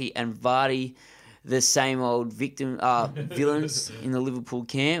Okazaki and Vardy, the same old villains in the Liverpool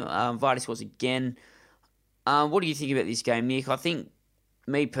camp. Vardy scores again. What do you think about this game, Nick? I think,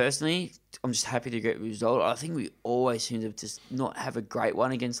 me personally, I'm just happy to get the result. I think we always seem to just not have a great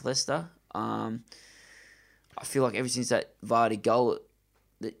one against Leicester. I feel like ever since that Vardy goal,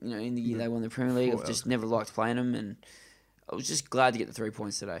 that in the year they won the Premier League, I've just never liked playing them, and I was just glad to get the 3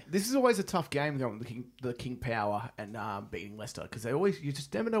 points today. This is always a tough game going with the King Power and beating Leicester because you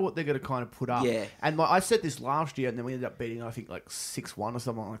just never know what they're going to kind of put up. Yeah. And like I said this last year, and then we ended up beating I think like 6-1 or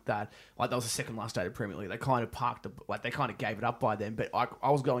something like that. Like that was the second last day of the Premier League. They kind of they kind of gave it up by then. But I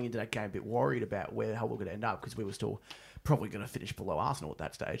was going into that game a bit worried about where the hell we're going to end up because we were still probably going to finish below Arsenal at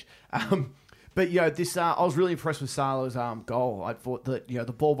that stage. But this I was really impressed with Salah's goal. I thought that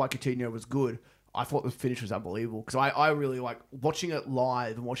the ball by Coutinho was good. I thought the finish was unbelievable because I really like watching it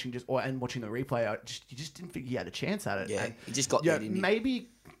live and watching the replay. You just didn't think he had a chance at it. Yeah, and, he just got there, didn't he? Maybe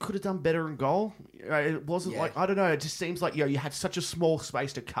could have done better in goal. It wasn't like I don't know. It just seems like you had such a small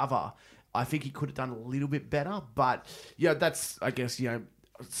space to cover. I think he could have done a little bit better, but that's I guess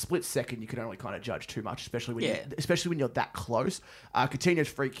split second you can only kind of judge too much, especially when you're that close. Coutinho's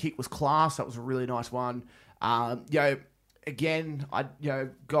free kick was class. That was a really nice one. Again,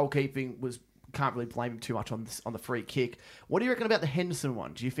 goalkeeping was. Can't really blame him too much on the free kick. What do you reckon about the Henderson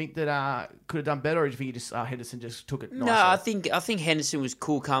one? Do you think that could have done better, or do you think Henderson just took it nicely? No, I think Henderson was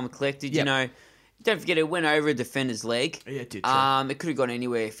cool, calm, and collected. Yep. Don't forget it went over a defender's leg. Yeah, it did. It could have gone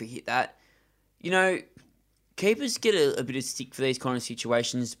anywhere if he hit that. Keepers get a bit of stick for these kind of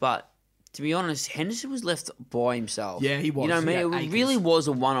situations, but to be honest, Henderson was left by himself. Yeah, he was. You know what I mean? It really was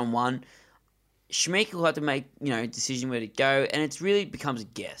a one-on-one. Schmeichel had to make, a decision where to go, and it really becomes a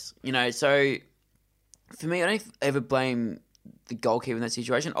guess. So for me, I don't ever blame the goalkeeper in that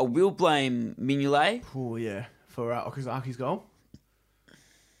situation. I will blame Mignolet. Oh, yeah. For Okazaki's goal?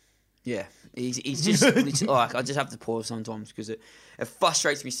 Yeah. He's just literally, like, I just have to pause sometimes because it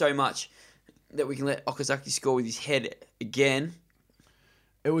frustrates me so much that we can let Okazaki score with his head again.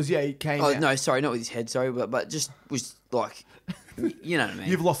 It was, he came out. No, sorry, not with his head, sorry, but just was like... You know what I mean?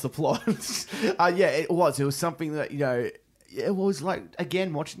 You've lost the plot. It was. It was something that, it was like,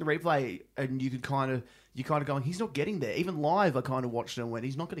 again, watching the replay and you're kind of going, he's not getting there. Even live, I kind of watched it and went,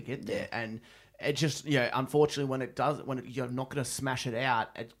 he's not going to get there. And it just, unfortunately, when you're not going to smash it out,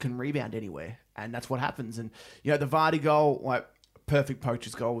 it can rebound anywhere. And that's what happens. And, the Vardy goal, like, perfect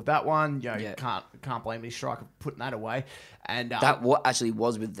poacher's goal with that one. Can't blame any striker putting that away. And that what actually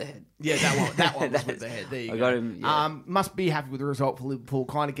was with the head. Yeah, that one was with the head. There you go. Got him. Yeah. Must be happy with the result for Liverpool.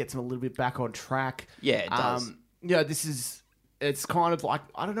 Kind of gets them a little bit back on track. Yeah, it does. It's kind of like,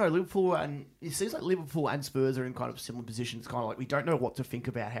 I don't know, Liverpool, and it seems like Liverpool and Spurs are in kind of similar positions. Kind of like we don't know what to think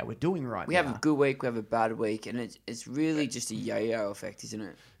about how we're doing right now. We have a good week, we have a bad week, and it's really just a yo-yo effect, isn't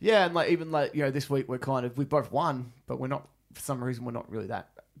it? Yeah, and this week we both won, but we're not. For some reason, we're not really that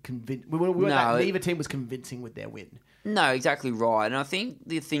convinced. Neither team was convincing with their win. No, exactly right. And I think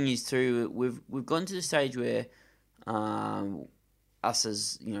the thing is too, we've gone to the stage where us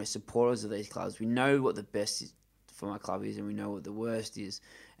as supporters of these clubs, we know what the best is for my club is, and we know what the worst is.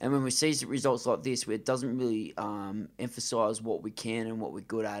 And when we see results like this, where it doesn't really emphasise what we can and what we're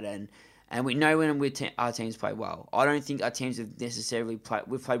good at, and we know when our teams play well. I don't think our teams have necessarily played.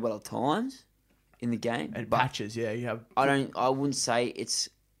 We've played well at times in the game and patches. Yeah, you have. I wouldn't say it's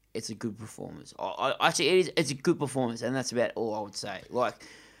a good performance. Actually, it's a good performance, and that's about all I would say. Like,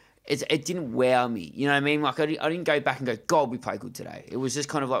 it didn't wow me. You know what I mean? Like, I didn't go back and go, God, we played good today. It was just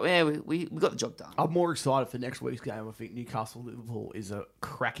kind of like, yeah, we got the job done. I'm more excited for next week's game. I think Newcastle-Liverpool is a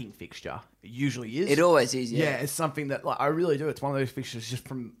cracking fixture. It usually is. It always is, yeah. Yeah, it's something that I really do. It's one of those fixtures just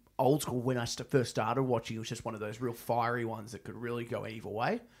from old school when I first started watching. It was just one of those real fiery ones that could really go either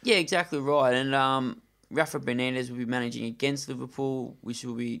way. Yeah, exactly right. And Rafa Benitez will be managing against Liverpool, which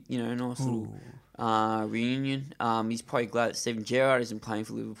will be, a nice little reunion. He's probably glad that Steven Gerrard isn't playing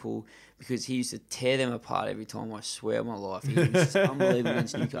for Liverpool because he used to tear them apart every time, I swear on my life. He was just unbelievable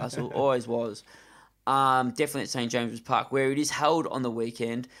against Newcastle, always was. Definitely at St James's Park, where it is held on the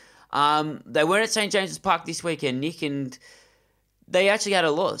weekend. They weren't at St James's Park this weekend, Nick, and they actually had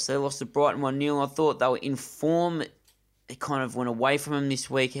a loss. They lost to Brighton 1-0. I thought they were in form. It kind of went away from him this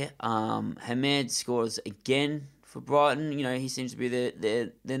week. Hamed scores again for Brighton. He seems to be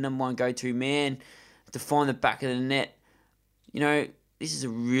their number one go-to man to find the back of the net. This is a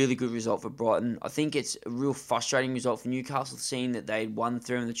really good result for Brighton. I think it's a real frustrating result for Newcastle, seeing that they'd won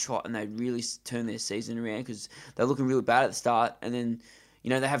through on the trot and they'd really turned their season around because they're looking really bad at the start. And then,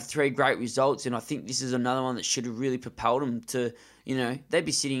 they have 3 great results, and I think this is another one that should have really propelled them to, they'd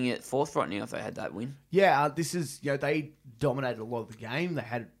be sitting at 4th right now if they had that win. Yeah, this is, they dominated a lot of the game. They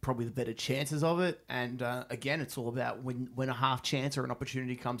had probably the better chances of it. And again, it's all about when a half chance or an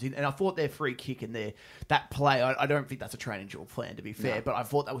opportunity comes in. And I thought their free kick and that play, I don't think that's a training drill plan, to be fair, no. But I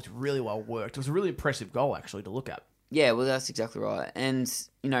thought that was really well worked. It was a really impressive goal, actually, to look at. Yeah, well, that's exactly right. And,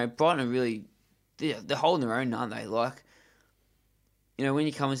 Brighton are really they're holding their own, aren't they? Like, when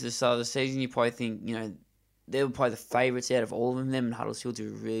you come into the start of the season, you probably think, they were probably the favourites out of all of them. Them and Huddersfield to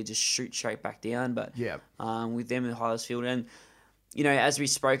really just shoot straight back down. But with them and Huddersfield, and as we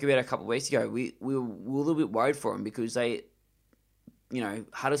spoke about a couple of weeks ago, we were a little bit worried for them because they,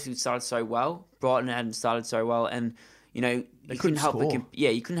 Huddersfield started so well, Brighton hadn't started so well, and you couldn't help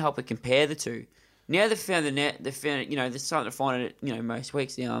but compare the two. Now they've found the net. They're starting to find it. Most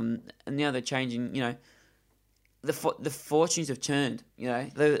weeks now, and now they're changing. The fortunes have turned.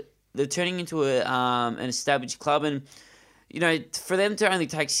 They're turning into an established club, and for them to only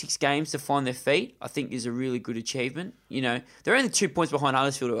take 6 games to find their feet, I think is a really good achievement. They're only 2 points behind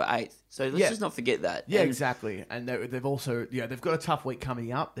Huddersfield, who are 8th. So let's just not forget that. Yeah, exactly. And they've also, they've got a tough week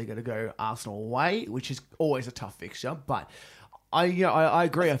coming up. They're going to go Arsenal away, which is always a tough fixture. But I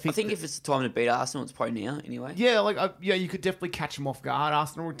agree. I think if it's the time to beat Arsenal, it's probably now anyway. Yeah, you could definitely catch them off guard.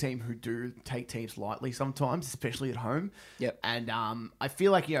 Arsenal are a team who do take teams lightly sometimes, especially at home. Yep. And I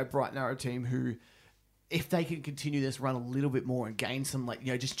feel like Brighton are a team who, if they can continue this run a little bit more and gain some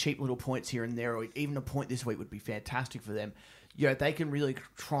just cheap little points here and there, or even a point this week would be fantastic for them. They can really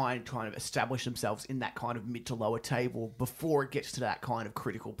try and kind of establish themselves in that kind of mid to lower table before it gets to that kind of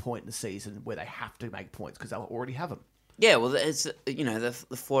critical point in the season where they have to make points because they'll already have them. Yeah, well, it's the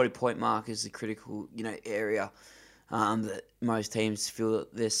 40-point mark is the critical area that most teams feel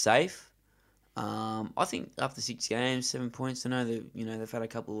that they're safe. I think after 6 games, 7 points. I know that they've had a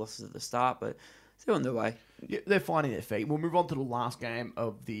couple of losses at the start, but they're on their way. Yeah, they're finding their feet. We'll move on to the last game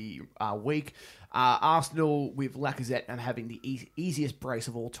of the week. Arsenal with Lacazette and having the easiest brace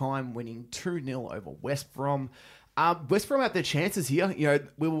of all time, winning 2-0 over West Brom. West Brom had their chances here.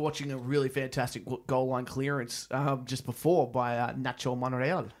 We were watching a really fantastic goal line clearance just before by Nacho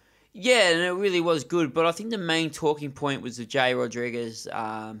Monreal. Yeah, and it really was good. But I think the main talking point was the Jay Rodriguez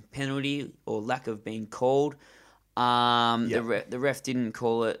penalty or lack of being called. The ref didn't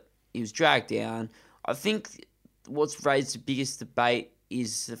call it. He was dragged down. I think what's raised the biggest debate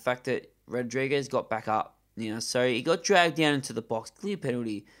is the fact that Rodriguez got back up. So he got dragged down into the box. Clear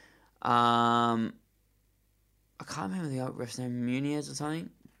penalty. I can't remember the ref's name, Muniz or something.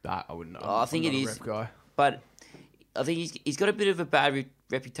 I wouldn't know. I think it is. Ref guy. But I think he's got a bit of a bad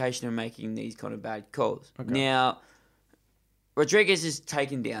reputation of making these kind of bad calls. Okay. Now, Rodriguez is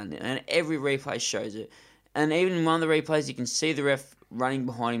taken down, and every replay shows it. And even in one of the replays, you can see the ref running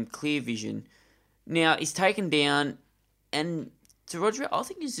behind him, clear vision. Now, he's taken down, and I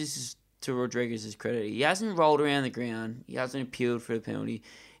think this is to Rodriguez's credit. He hasn't rolled around the ground. He hasn't appealed for the penalty.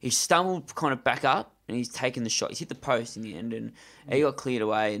 He stumbled kind of back up, and he's taken the shot. He's hit the post in the end, and he got cleared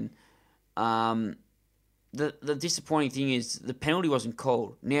away. And the disappointing thing is the penalty wasn't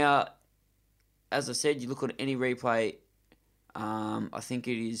called. Now, as I said, you look at any replay, I think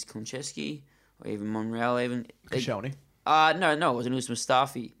it is Konchesky or even Monreal even. Koscielny? No, it wasn't. It was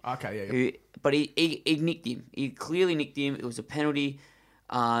Mustafi. Okay, yeah. But he nicked him. He clearly nicked him. It was a penalty.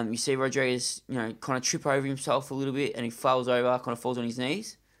 You see Rodriguez, kind of trip over himself a little bit, and he falls over, kind of falls on his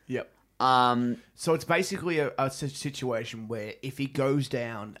knees. Yep. So it's basically a situation where if he goes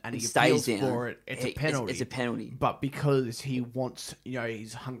down and he appeals for it, it's a penalty. It's a penalty. But because he wants,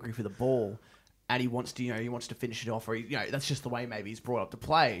 he's hungry for the ball, and he wants to finish it off, or that's just the way maybe he's brought up to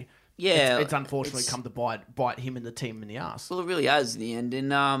play. Yeah, it's unfortunately come to bite him and the team in the ass. Well, it really has in the end,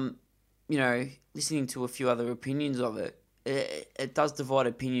 and listening to a few other opinions of it, it does divide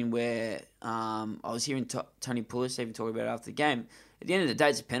opinion. Where I was hearing Tony Pulis even talk about it after the game. At the end of the day,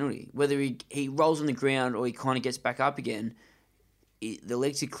 it's a penalty. Whether he rolls on the ground or he kind of gets back up again, the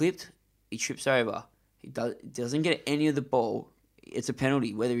legs are clipped, he trips over. He doesn't get any of the ball. It's a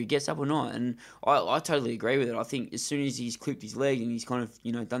penalty, whether he gets up or not. And I totally agree with it. I think as soon as he's clipped his leg and he's kind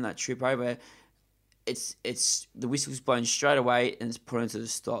of done that trip over, it's the whistle's blown straight away and it's put into the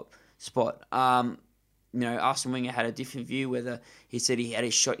spot. Arsene Wenger had a different view, whether he said he had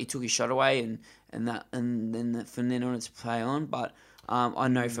his shot, he took his shot away, and then from then on it's play on. But I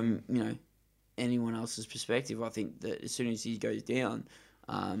know from anyone else's perspective, I think that as soon as he goes down,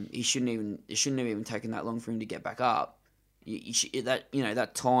 it shouldn't have even taken that long for him to get back up.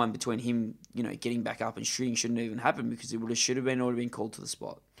 That time between him getting back up and shooting shouldn't even happen because it should have been called to the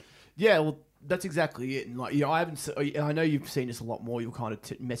spot. Yeah, well, that's exactly it. And I know you've seen this a lot more. You're kind of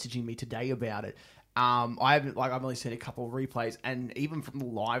messaging me today about it. I've only seen a couple of replays, and even from the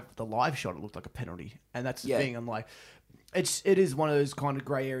live shot, it looked like a penalty. And that's the thing. I'm like, it is one of those kind of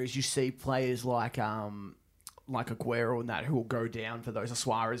grey areas. You see players like Aguero and that who will go down for those.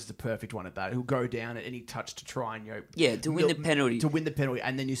 Suarez is the perfect one at that. Who'll go down at any touch to try and win the penalty.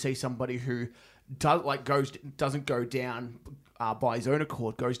 And then you see somebody who doesn't go down by his own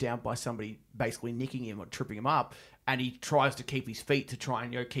accord, goes down by somebody basically nicking him or tripping him up, and he tries to keep his feet to try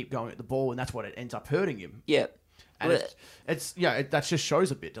and keep going at the ball, and that's what it ends up hurting him. Yeah. And that just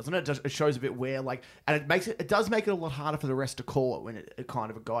shows a bit, doesn't it? It shows a bit where and it does make it a lot harder for the rest to call it when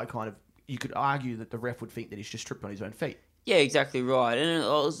you could argue that the ref would think that he's just tripped on his own feet. Yeah, exactly right. And I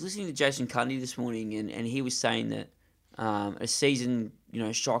was listening to Jason Cundy this morning, and he was saying that a seasoned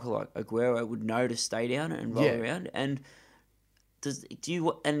striker like Aguero would know to stay down and roll around. And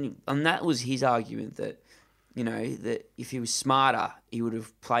that was his argument that that if he was smarter, he would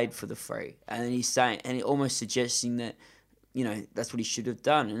have played for the free. And then he's saying, and he almost suggesting that that's what he should have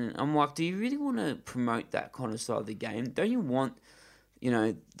done. And I'm like, do you really want to promote that kind of side of the game? Don't you want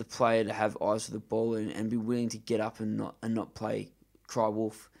the player to have eyes for the ball and be willing to get up and not play cry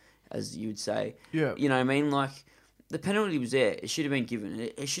wolf, as you would say? Yeah. You know what I mean? Like, the penalty was there. It should have been given.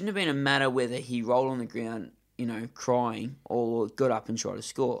 It shouldn't have been a matter whether he rolled on the ground, crying, or got up and tried to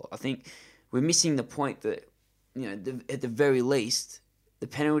score. I think we're missing the point that, at the very least, the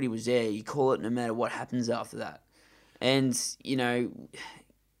penalty was there. You call it no matter what happens after that. And,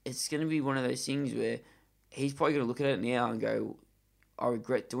 it's going to be one of those things where he's probably going to look at it now and go, I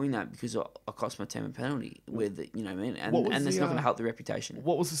regret doing that because I cost my team a penalty. And that's not going to help the reputation.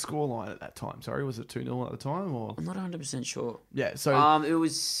 What was the scoreline at that time? Sorry, was it 2-0 at the time? Or I'm not 100% sure. Yeah, so... it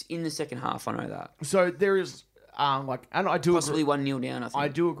was in the second half, I know that. So there is, and I do possibly 1-0 down, I think. I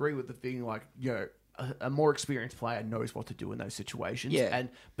do agree with the thing, a more experienced player knows what to do in those situations. Yeah.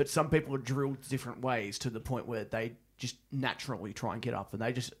 But some people are drilled different ways to the point where they just naturally try and get up, and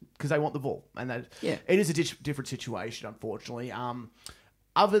they just because they want the ball, and it is a different situation, unfortunately.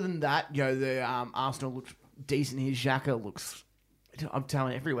 Other than that, the Arsenal looks decent here. Xhaka looks. I'm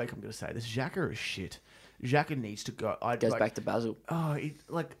telling you, every week I'm going to say this. Xhaka is shit. Xhaka needs to go. Goes back to Basel. Oh,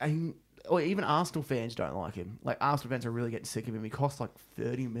 or even Arsenal fans don't like him. Like, Arsenal fans are really getting sick of him. He costs like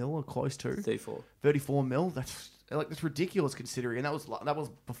 30 mil or close to 34 mil. That's ridiculous considering. And that was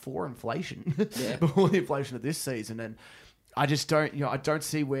before inflation. Yeah. Before the inflation of this season. And I just don't I don't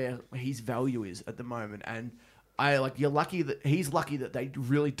see where his value is at the moment. And he's lucky that they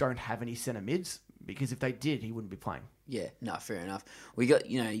really don't have any centre mids, because if they did, he wouldn't be playing. Yeah, no, fair enough. We got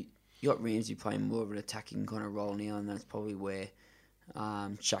you got Ramsey playing more of an attacking kind of role now, and that's probably where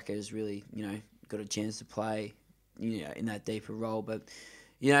Xhaka has really, got a chance to play, in that deeper role. But,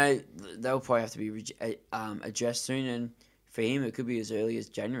 they'll probably have to be addressed soon. And for him, it could be as early as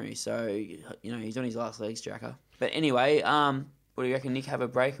January. So, he's on his last legs, Xhaka. But anyway, what do you reckon, Nick? Have a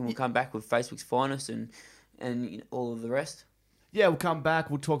break and we'll come back with Facebook's finest and all of the rest? Yeah, we'll come back.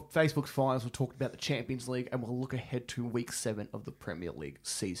 We'll talk Facebook's finals. We'll talk about the Champions League, and we'll look ahead to Week 7 of the Premier League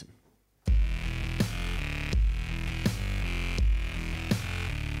season.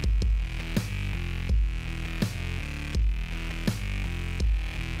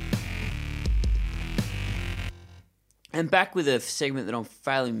 And back with a segment that I'm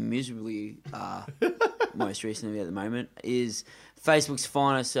failing miserably most recently at the moment is Facebook's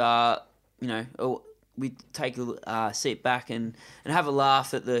finest. We take a seat back and have a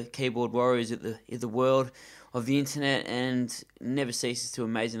laugh at the keyboard warriors at the world of the internet, and never ceases to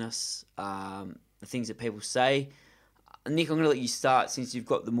amaze us the things that people say. Nick, I'm going to let you start since you've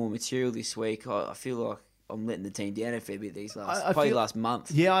got the more material this week. I feel like I'm letting the team down a fair bit last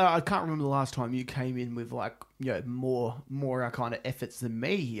month. Yeah, I can't remember the last time you came in with more kind of efforts than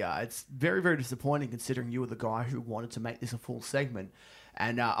me here. It's very, very disappointing considering you were the guy who wanted to make this a full segment.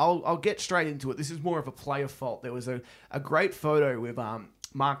 And I'll get straight into it. This is more of a player fault. There was a great photo with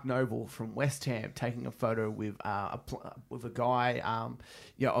Mark Noble from West Ham taking a photo with a guy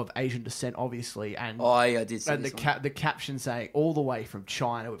of Asian descent, obviously. And I did see and the caption saying "all the way from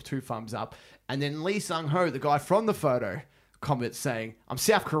China" with 2 thumbs up. And then Lee Sung-ho, the guy from the photo, comments saying, "I'm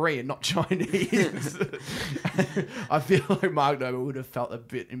South Korean, not Chinese." I feel like Mark Noble would have felt a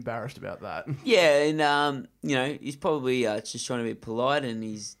bit embarrassed about that. Yeah, and he's probably just trying to be polite, and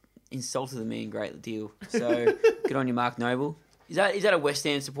he's insulted the man great deal. So good on you, Mark Noble. Is that a West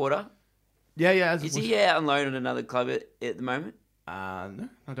Ham supporter? Yeah. Is he out on loan at another club at the moment? No,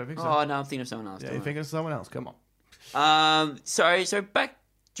 I don't think so. Oh no, I'm thinking of someone else. Yeah, you're thinking of someone else. Come on. So back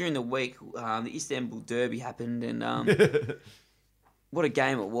during the week, the Istanbul Derby happened, and what a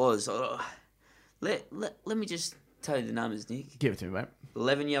game it was. Let me just tell you the numbers, Nick. Give it to me, mate.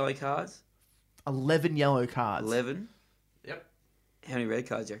 11 yellow cards. 11 yellow cards. 11. Yep. How many red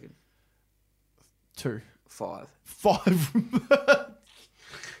cards do you reckon? 2. 5. 5.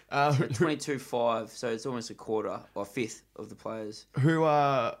 22-5, so it's almost a quarter or a fifth of the players. Who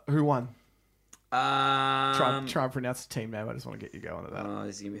won? Try and pronounce the team name. I just want to get you going at that. Oh,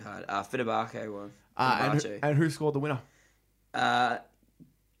 this is gonna be hard. Fenerbahce won. And who scored the winner?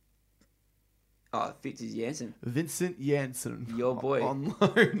 Victor Janssen. Vincent Janssen. Your boy. On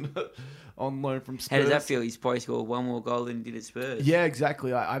loan. On loan from Spurs. How does that feel? He's probably scored one more goal than he did at Spurs. Yeah,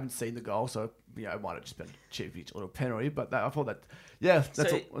 exactly. I haven't seen the goal, so it might have just been a cheap little penalty. But I thought that, that's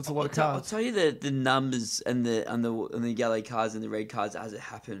a lot of cards. I'll tell you the numbers and the yellow cards and the red cards as it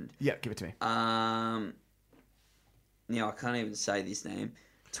happened. Yeah, give it to me. Now I can't even say this name.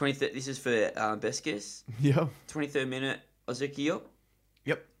 23rd. This is for Beskis. Yeah. 23rd minute. Ozeki.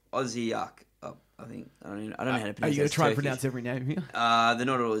 Yep. Ozziak. I think I don't know how to pronounce. Are you going to try and Turkish. pronounce every name here? They're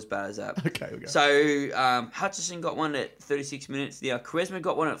not all as bad as that. Okay, we go. So Hutchison got one at 36 minutes. Now Quaresma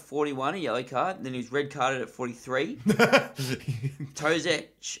got one at 41, a yellow card. Then he was red carded at 43. Tozec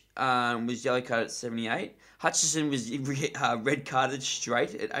was yellow carded at 78. Hutchison was red carded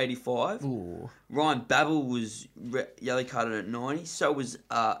straight at 85. Ooh. Ryan Babel was yellow carded at 90. So was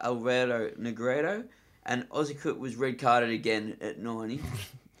Alvaro Negredo. And Ozikut was red carded again at 90.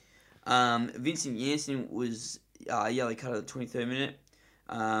 Vincent Janssen was yellow carded at the 23rd minute.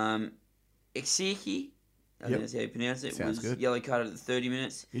 Exiki, I think that's how you pronounce it, Sounds was good. yellow carded at the 30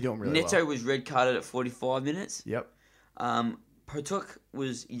 minutes. You're doing really Neto well. was red carded at 45 minutes. Yep. Potuk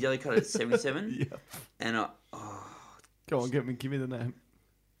was yellow carded at 77. Yep. And Go on, give me the name.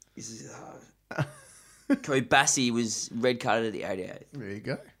 this is Kobasi was red carded at the 88th. There you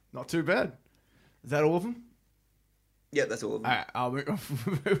go. Not too bad. Is that all of them? Yeah, that's all of them. All right, I'll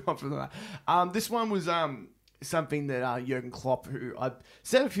move on from that. This one was something that Jurgen Klopp, who I've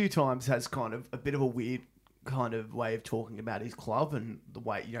said a few times, has kind of a bit of a weird kind of way of talking about his club and the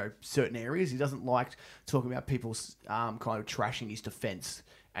way, certain areas. He doesn't like talking about people kind of trashing his defence.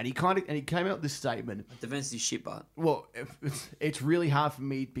 And he came out with this statement. Defensive shit, but Well, it's really hard for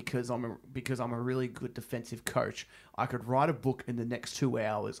me because I'm a really good defensive coach. I could write a book in the next 2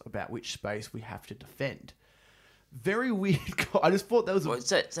 hours about which space we have to defend. Very weird. I just thought that was.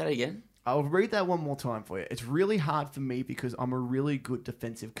 Say that again. I'll read that one more time for you. It's really hard for me because I'm a really good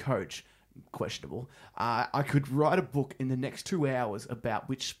defensive coach. Questionable. I could write a book in the next 2 hours about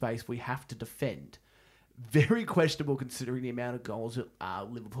which space we have to defend. Very questionable considering the amount of goals that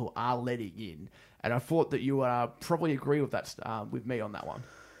Liverpool are letting in. And I thought that you would probably agree with that with me on that one.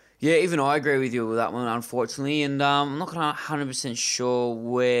 Yeah, even I agree with you with that one, unfortunately. And I'm not 100% sure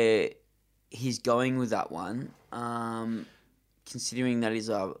where he's going with that one, considering that is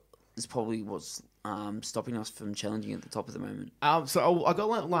probably what's stopping us from challenging at the top at the moment. So I got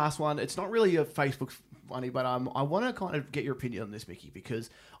one last one. It's not really a Facebook funny, but I want to kind of get your opinion on this, Mickey, because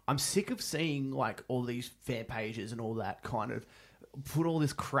I'm sick of seeing like all these fan pages and all that kind of put all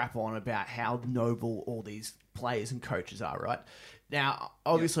this crap on about how noble all these players and coaches are, right? Now,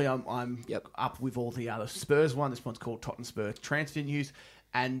 obviously, I'm up with all the other Spurs one. This one's called Tottenham Spurs Transfer News,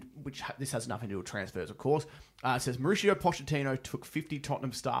 and this has nothing to do with transfers, of course. It says Mauricio Pochettino took 50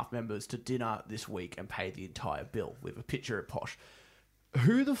 Tottenham staff members to dinner this week and paid the entire bill, with a picture of Posh.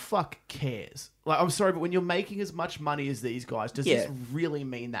 Who the fuck cares? Like, I'm sorry, but when you're making as much money as these guys, does this really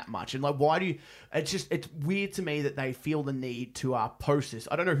mean that much? And like, why do you? It's weird to me that they feel the need to post this.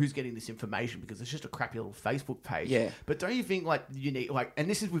 I don't know who's getting this information because it's just a crappy little Facebook page. Yeah. But don't you think like you need and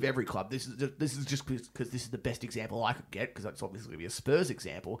this is with every club. This is just because this is the best example I could get because that's obviously going to be a Spurs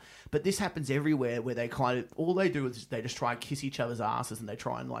example. But this happens everywhere where they kind of all they do is they just try and kiss each other's asses and they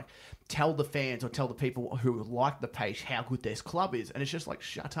try and like tell the fans or tell the people who like the page how good their club is, and it's just like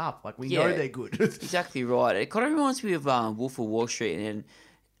shut up. Like we know they're good. Exactly right. It kind of reminds me of Wolf of Wall Street,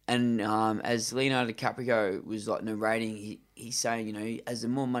 and as Leonardo DiCaprio was like narrating, he's saying, as the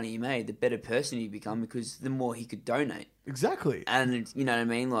more money he made, the better person he become because the more he could donate. Exactly. And you know what I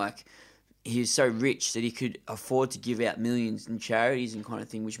mean, like he was so rich that he could afford to give out millions in charities and kind of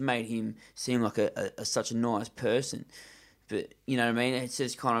thing, which made him seem like such a nice person. But you know what I mean? It's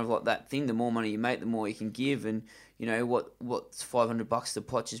just kind of like that thing. The more money you make, the more you can give, and what's $500 to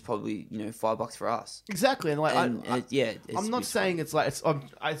Poch is probably $5 for us. Exactly, and like I'm not saying it's like it's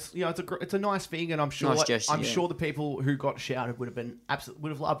a nice thing, and I'm sure nice gesture, sure the people who got shouted would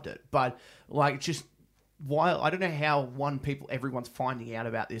have loved it, but like just why I don't know how everyone's finding out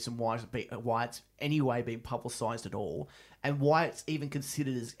about this and why it's anyway being publicized at all. And why it's even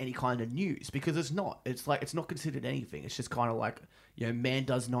considered as any kind of news, because it's not. It's like it's not considered anything. It's just kind of like man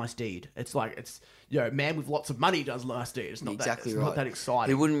does nice deed. It's like man with lots of money does nice deed. It's not exactly not that exciting.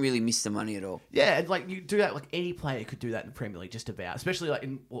 He wouldn't really miss the money at all. Yeah, and like you do that. Like any player could do that in the Premier League, just about. Especially like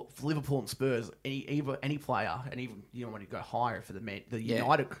for Liverpool and Spurs, any player, and even when you go higher for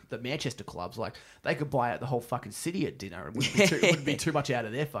the Manchester clubs, like they could buy out the whole fucking city at dinner. It wouldn't be too much out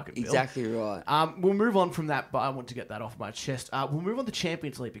of their fucking bill. Exactly right. We'll move on from that, but I want to get that off my chest. We'll move on to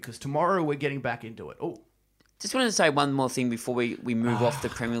Champions League because tomorrow we're getting back into it. Oh, Just wanted to say one more thing before we move off the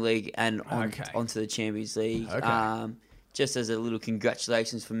Premier League and Okay. onto the Champions League. Okay. Just as a little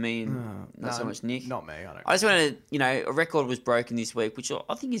congratulations for me and not so much Nick. Not me. I don't. I just wanted to, a record was broken this week, which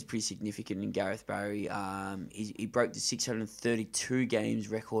I think is pretty significant in Gareth Barry. He broke the 632 games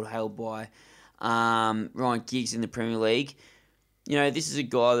record held by Ryan Giggs in the Premier League. This is a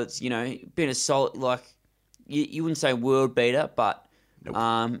guy that's, been a solid, like, you wouldn't say world beater, but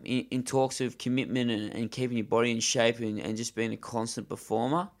Nope. in talks of commitment and keeping your body in shape and just being a constant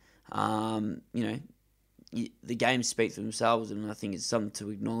performer, the games speak for themselves, and I think it's something to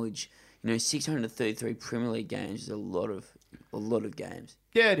acknowledge. 633 Premier League games is a lot of games.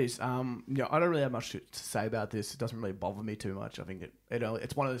 Yeah, it is. I don't really have much to say about this. It doesn't really bother me too much. I think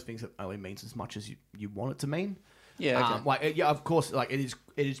it's one of those things that only means as much as you want it to mean. Yeah, okay. Of course, it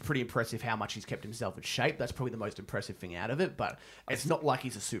is pretty impressive how much he's kept himself in shape. That's probably the most impressive thing out of it. But it's not like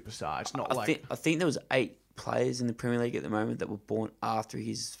he's a superstar. It's not I think there was 8 players in the Premier League at the moment that were born after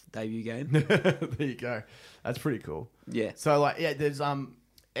his debut game. There you go. That's pretty cool. Yeah. So there's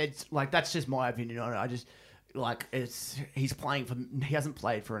it's like that's just my opinion on it. I just he's playing for. He hasn't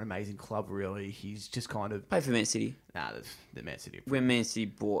played for an amazing club really. He's just kind of Played for Man City. The Man City. When Man City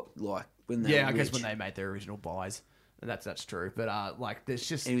bought when they were I guess rich. when they made their original buys. That's true. But there's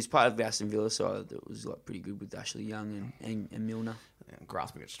just And he was part of the Aston Villa side that was pretty good with Ashley Young and Milner.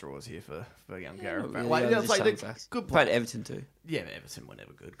 grasping at straws here for young Gareth. Really, It's just saying the facts. good Played player. Everton too. Yeah, but Everton were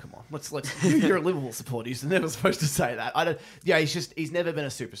never good. Come on, let's. You're a Liverpool supporter. You're never supposed to say that. I don't. Yeah, he's never been a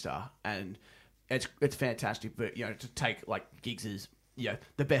superstar, and it's fantastic. But to take Giggs as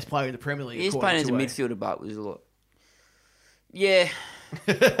the best player in the Premier League. He's according playing as a to midfielder, but was a lot. Yeah,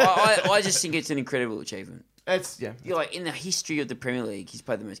 I just think it's an incredible achievement. It's In the history of the Premier League, he's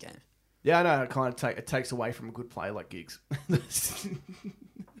played the most games. Yeah, I know. It kind of it takes away from a good player like Giggs.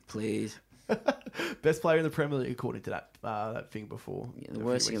 Please. Best player in the Premier League according to that thing before. Yeah, the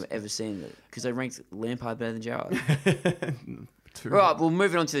worst thing I've ever seen, because they ranked Lampard better than Gerrard. Too Right, well,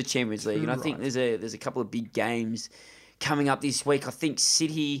 moving on to the Champions League, Too and I think right. there's a couple of big games coming up this week. I think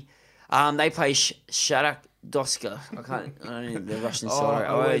City, they play Shakhtar Donetsk. I don't know the Russian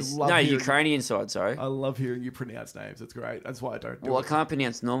side. Ukrainian side. Sorry. I love hearing you pronounce names. It's great. That's why I don't do Well, I it. can't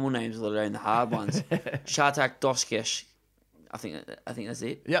pronounce normal names, let alone the hard ones. Shakhtar Donetsk. I think that's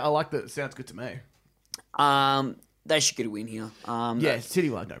it. Yeah, I like that. It sounds good to me. They should get a win here.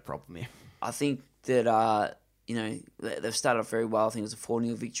 City will have no problem here. I think that they've started off very well. I think it was a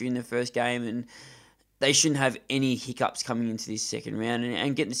 4-0 victory in their first game, and they shouldn't have any hiccups coming into this second round.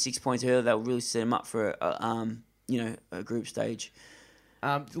 And getting the 6 points earlier, they'll really set them up for a group stage.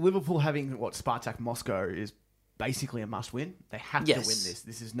 Liverpool having Spartak Moscow is basically a must-win. They have to win this.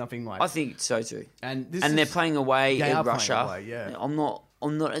 This is nothing like. I think so too. And they're playing away They in are playing Russia. away, yeah. I'm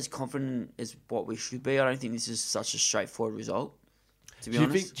not as confident as what we should be. I don't think this is such a straightforward result. To be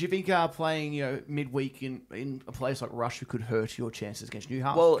honest. Do you think playing midweek in a place like Russia could hurt your chances against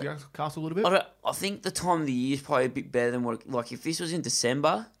Newcastle? A little bit. I think the time of the year is probably a bit better than what. Like if this was in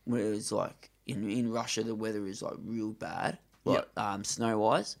December, where it's in Russia, the weather is real bad, snow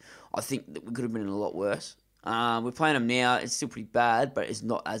wise. I think that we could have been a lot worse. We're playing them now. It's still pretty bad, but it's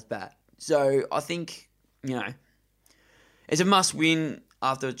not as bad. So I think it's a must win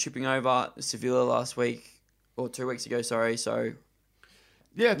after tripping over Sevilla last week or 2 weeks ago. Sorry. So.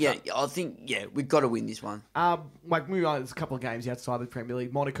 I think we've got to win this one. Moving on, there's a couple of games outside the Premier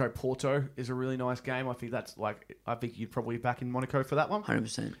League. Monaco Porto is a really nice game. I think I think you'd probably back in Monaco for that one.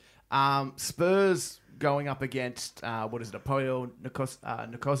 100%. Spurs going up against Apoel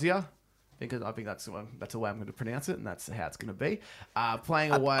Nicosia. I think that's the way I'm going to pronounce it, and that's how it's going to be.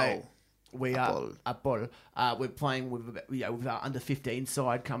 Playing away. We are Apol. We're playing with our under 15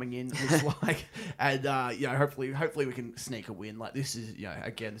 side coming in. Looks like, and hopefully we can sneak a win. This is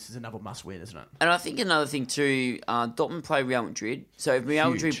this is another must win, isn't it? And I think another thing too, Dortmund play Real Madrid. So if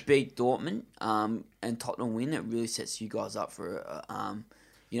Real Madrid beat Dortmund and Tottenham win, it really sets you guys up for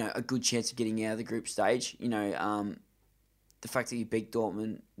a good chance of getting out of the group stage. The fact that you beat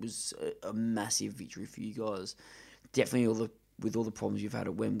Dortmund was a massive victory for you guys. Definitely with all the problems you've had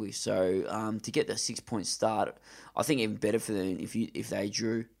at Wembley. So to get the 6 point start, I think even better for them if they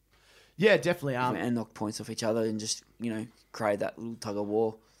drew. Yeah, definitely. And knock points off each other and just, create that little tug of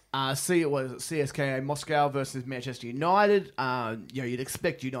war. It was CSKA Moscow versus Manchester United. You'd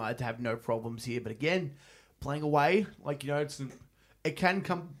expect United to have no problems here, but again, playing away, it can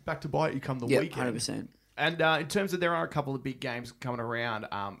come back to bite you come the weekend. 100%. And in terms of, there are a couple of big games coming around.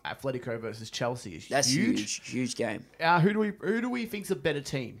 Atletico versus Chelsea is That's huge game. Who do we think's a better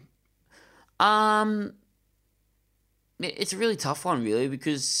team? It's a really tough one, really,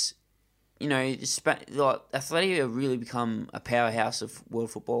 because like Athletic have really become a powerhouse of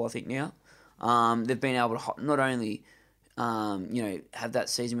world football. I think now, they've been able to not only, have that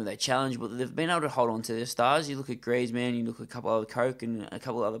season where they challenge, but they've been able to hold on to their stars. You look at Griezmann, you look at a couple of other Coke and a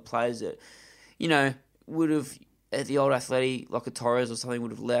couple of other players that, would have at the old Athletic, like a Torres or something,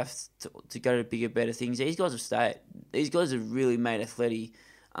 would have left to go to bigger, better things. These guys have stayed. These guys have really made Athletic,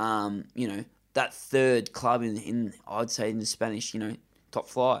 that third club in I'd say in the Spanish, top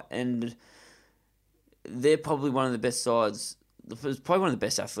flight, and they're probably one of the best sides. It's probably one of the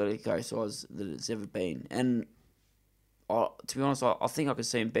best Atletico sides that it's ever been. And to be honest, I think I could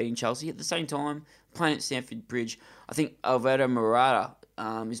see him beating Chelsea. At the same time, playing at Stamford Bridge, I think Alvaro Morata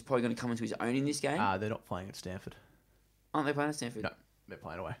is probably going to come into his own in this game. They're not playing at Stamford. Aren't they playing at Stamford? No, they're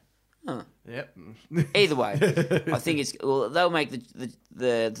playing away. Huh. Yep. Either way, I think they'll make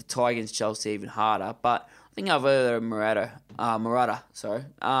the tie against Chelsea even harder. But I think Alvaro Morata,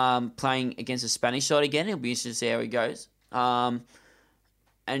 playing against a Spanish side again, it'll be interesting to see how he goes. And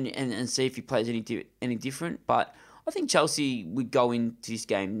see if he plays any different. But I think Chelsea would go into this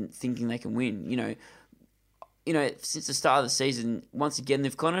game thinking they can win. Since the start of the season, once again,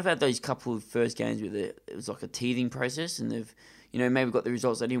 they've kind of had those couple of first games where it was like a teething process, and they've, maybe got the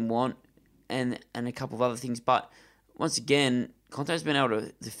results they didn't want, and a couple of other things. But once again, Conte's been able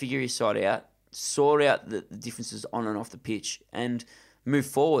to figure his side out, sort out the differences on and off the pitch, and move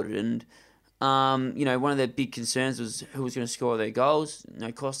forward. And one of their big concerns was who was going to score their goals.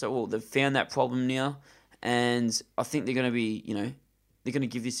 Costa. Well, they've found that problem now, and I think they're going to be, they're going to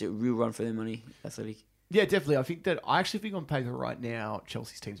give this a real run for their money, Athletic. Yeah, definitely. I actually think on paper right now,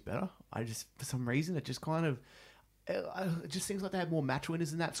 Chelsea's team's better. For some reason, it just seems like they have more match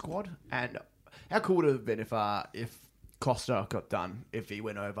winners in that squad. And how cool would it have been if Costa got done, if he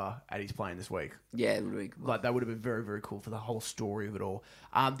went over and he's playing this week? Yeah, it would be cool. That would have been very, very cool for the whole story of it all.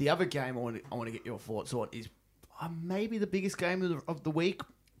 The other game I want to get your thoughts on is maybe the biggest game of the week: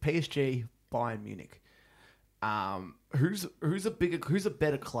 PSG Bayern Munich. Who's a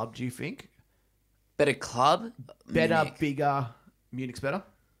better club? Do you think? Better club? Better, Munich. bigger. Munich's better?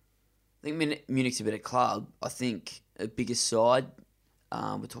 I think Munich's a better club. I think a bigger side.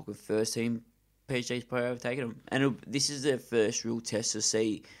 We're talking first team. PSG's probably overtaken them. And this is their first real test to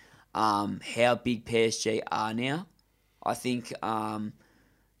see how big PSG are now. I think, they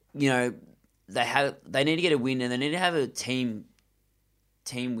need to get a win, and they need to have a team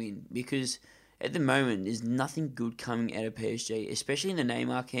win, because at the moment, there's nothing good coming out of PSG, especially in the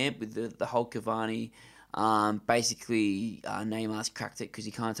Neymar camp with the whole Cavani. Neymar's cracked it because he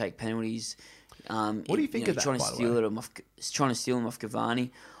can't take penalties. What do you think of that, trying to steal them off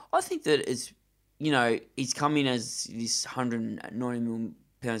Cavani. I think that it's, he's come in as this £190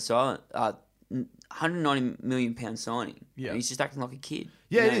 million signing. Yeah. And he's just acting like a kid.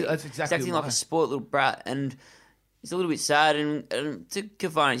 Yeah, it is. That's exactly He's acting like a spoiled little brat, and it's a little bit sad, and to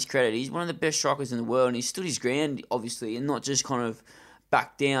Cavani's credit, he's one of the best strikers in the world, and he stood his ground, obviously, and not just kind of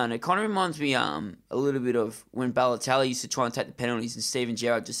back down. It kind of reminds me a little bit of when Balotelli used to try and take the penalties, and Steven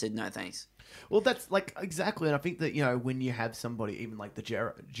Gerrard just said, no, thanks. Well, that's exactly, and I think that, when you have somebody, even like the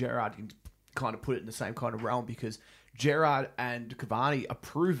Gerrard can kind of put it in the same kind of realm, because Gerrard and Cavani are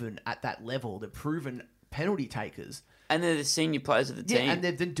proven at that level. They're proven penalty takers. And they're the senior players of the team. Yeah, and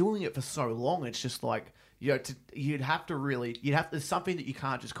they've been doing it for so long, it's just like, there's something that you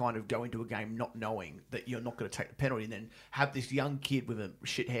can't just kind of go into a game not knowing that you're not going to take the penalty, and then have this young kid with a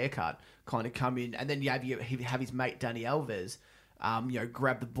shit haircut kind of come in, and then you have his mate Dani Alves,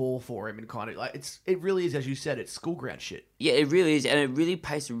 grab the ball for him, and kind of like it really is, as you said, it's school ground shit. Yeah, it really is, and it really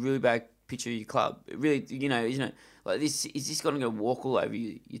paints a really bad picture of your club. It really, isn't it? Like this, is this going to walk all over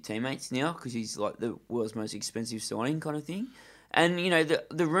your teammates now because he's like the world's most expensive signing kind of thing? And,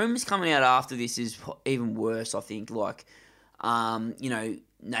 the rumours coming out after this is even worse, I think. Like,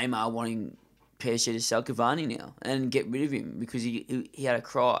 Neymar wanting PSG to sell Cavani now and get rid of him because he had a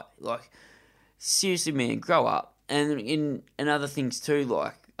cry. Like, seriously, man, grow up. And other things too,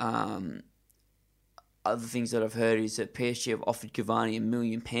 like, other things that I've heard is that PSG have offered Cavani £1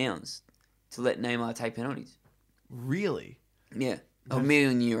 million to let Neymar take penalties. Really? Yeah. €1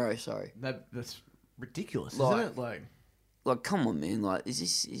 million, sorry. That's ridiculous, like, isn't it? Like, come on, man. Like, is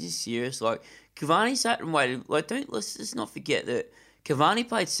this serious? Like, Cavani sat and waited. Like, let's just not forget that Cavani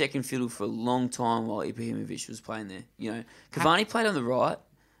played second fiddle for a long time while Ibrahimovic was playing there. Cavani played on the right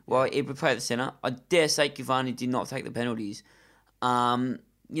while Ibra played at the centre. I dare say Cavani did not take the penalties.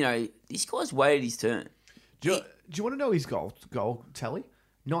 This guy's waited his turn. Do you want to know his goal tally?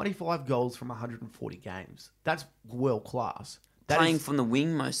 95 goals from 140 games. That's world class. Playing from the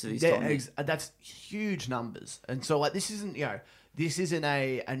wing most of his time. That's huge numbers. And so, this isn't, this isn't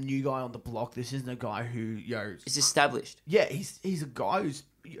a new guy on the block. This isn't a guy who, It's established. yeah, he's a guy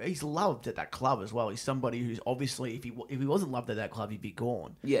he's loved at that club as well. He's somebody who's obviously, if he wasn't loved at that club, he'd be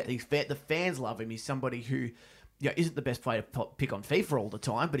gone. Yeah. The fans love him. He's somebody who, isn't the best player to pick on FIFA all the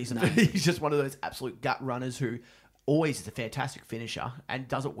time, but he's just one of those absolute gut runners who always is a fantastic finisher and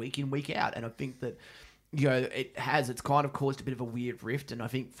does it week in, week out. And I think that, it's kind of caused a bit of a weird rift. And I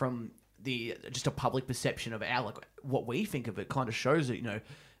think from just a public perception of what we think of it kind of shows that,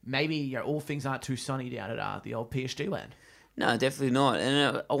 maybe all things aren't too sunny down at the old PSG land. No, definitely not.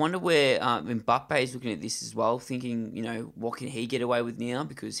 And I wonder where Mbappe is looking at this as well, thinking, what can he get away with now?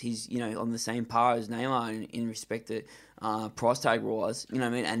 Because he's, on the same par as Neymar in respect to price tag wise,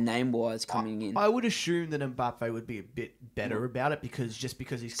 and name wise coming in. I would assume that Mbappe would be a bit better about it because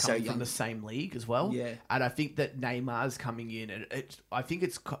he's coming from the same league as well. Yeah. And I think that Neymar's coming in, and I think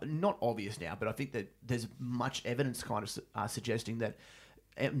it's not obvious now, but I think that there's much evidence kind of suggesting that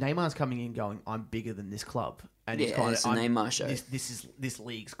Neymar's coming in going, I'm bigger than this club. And it's a Neymar show. This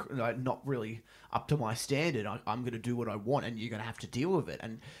league's not really up to my standard. I'm going to do what I want, and you're going to have to deal with it.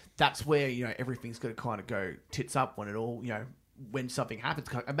 And that's where everything's going to kind of go tits up when it all when something happens.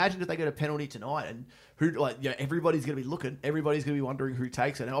 Imagine if they get a penalty tonight, and everybody's going to be looking, everybody's going to be wondering who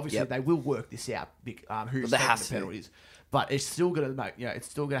takes it, and obviously they will work this out. Who's taking the penalties, but it's still going to make it's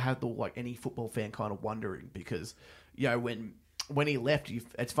still going to have any football fan kind of wondering because when he left,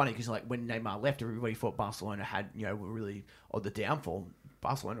 it's funny because when Neymar left, everybody thought Barcelona had were really on the downfall.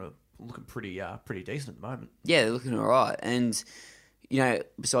 Barcelona are looking pretty decent at the moment. Yeah, they're looking all right, and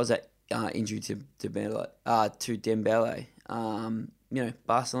besides that injury to Dembele,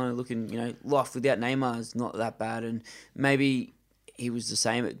 Barcelona looking life without Neymar is not that bad, and maybe he was the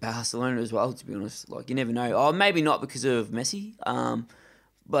same at Barcelona as well. To be honest, you never know. Oh, maybe not because of Messi,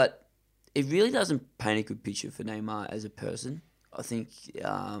 but it really doesn't paint a good picture for Neymar as a person. I think,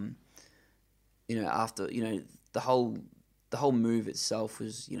 after, the whole move itself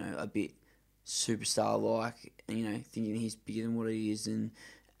was, a bit superstar-like, and, thinking he's bigger than what he is, and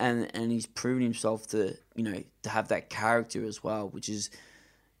he's proven himself to, to have that character as well, which is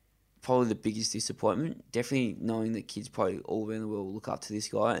probably the biggest disappointment. Definitely knowing that kids probably all around the world look up to this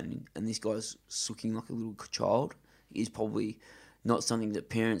guy, and this guy's looking like a little child is probably not something that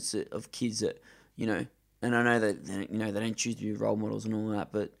parents of kids that, and I know that, they don't choose to be role models and all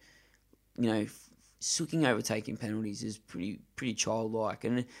that, but, Sooking overtaking penalties is pretty childlike.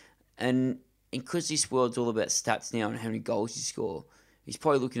 And because this world's all about stats now and how many goals you score, he's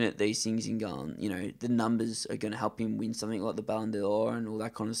probably looking at these things and going, the numbers are going to help him win something like the Ballon d'Or and all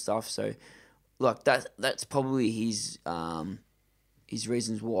that kind of stuff. So, that's probably his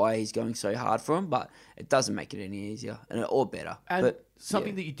reasons why he's going so hard for him, but it doesn't make it any easier or better. But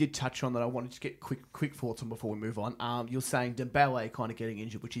something that you did touch on that I wanted to get quick thoughts on before we move on. You're saying Dembele kind of getting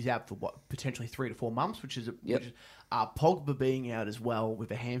injured, which is out for potentially 3 to 4 months, which is Pogba being out as well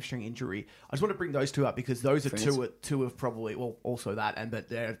with a hamstring injury. I just want to bring those two up because those are two of probably, well, also that, but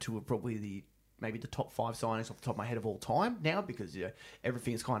they're two of probably maybe the top 5 signings off the top of my head of all time now because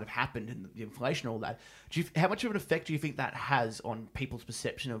everything's kind of happened and the inflation and all that. How much of an effect do you think that has on people's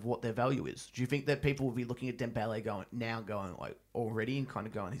perception of what their value is? Do you think that people will be looking at Dembele going already and kind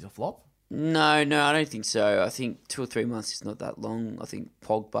of going, he's a flop? No, I don't think so. I think 2 or 3 months is not that long. I think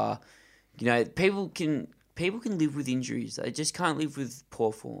Pogba, people can live with injuries. They just can't live with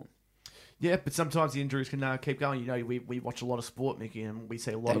poor form. Yeah, but sometimes the injuries can keep going. We watch a lot of sport, Mickey, and we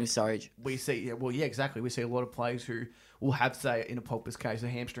see a lot Surridge. We see, exactly. We see a lot of players who will have, say, in a Pogba's case, a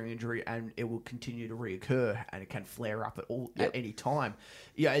hamstring injury, and it will continue to reoccur, and it can flare up at any time.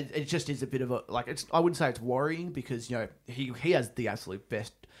 Yeah, it just is a bit of a I wouldn't say it's worrying because he has the absolute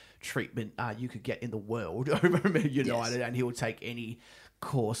best treatment you could get in the world over at United, and he will take any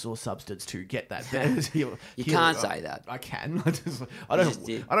course or substance to get that. You can't say that. I can. I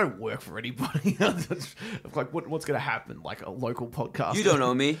don't work for anybody. What's going to happen? Like a local podcast. You don't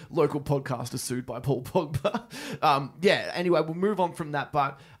know me. Local podcaster sued by Paul Pogba. Anyway, we'll move on from that.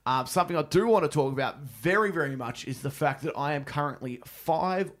 But something I do want to talk about very, very much is the fact that I am currently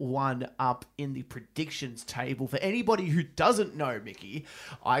 5-1 up in the predictions table. For anybody who doesn't know, Mickey,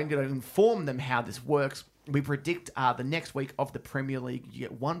 I'm going to inform them how this works. We predict the next week of the Premier League. You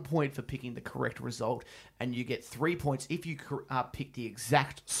get 1 point for picking the correct result, and you get 3 points if you pick the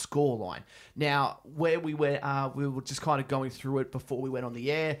exact scoreline. Now, where we were just kind of going through it before we went on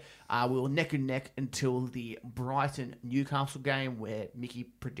the air. We were neck and neck until the Brighton-Newcastle game, where Mickey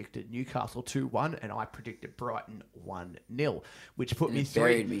predicted Newcastle 2-1, and I predicted Brighton 1-0, which put me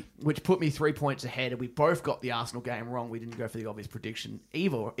 3 points ahead. And we both got the Arsenal game wrong. We didn't go for the obvious prediction,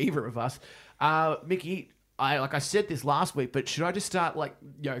 either of us. Mickey, I said this last week, but should I just start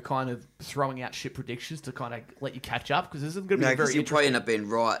kind of throwing out shit predictions to kind of let you catch up? Because this is going to be very you'll probably end up being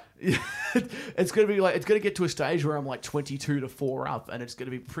right. It's going to be it's going to get to a stage where I'm 22-4 up, and it's going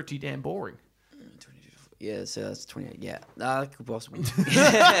to be pretty damn boring. Yeah, so that's 28. Yeah, that could possibly.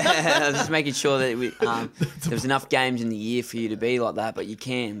 I was just making sure that there was enough games in the year for you to be like that, but you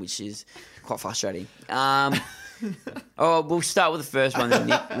can, which is quite frustrating. We'll start with the first one then,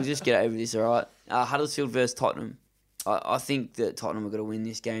 Nick. We'll just get over this, all right? Huddersfield versus Tottenham. I think that Tottenham are going to win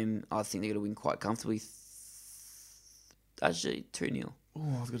this game. I think they're going to win quite comfortably. Actually, 2-0. Oh,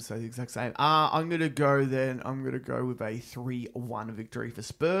 I was going to say the exact same. I'm going to go with a 3-1 victory for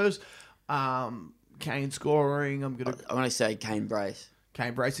Spurs. Kane scoring. I'm going to say Kane brace.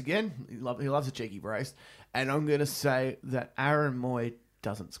 Kane brace again. He loves a cheeky brace. And I'm going to say that Aaron Moy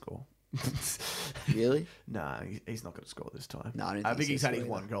doesn't score. Really? No, he's not going to score this time. No, I think he's had his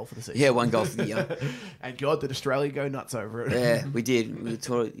 1 goal for the season. Yeah, 1 goal for the year. And God, did Australia go nuts over it. Yeah, we did.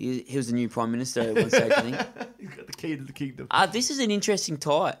 He was the new Prime Minister at one stage, I think. He's got the key to the kingdom. This is an interesting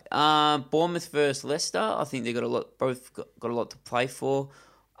tie. Bournemouth versus Leicester. I think they've both got a lot to play for.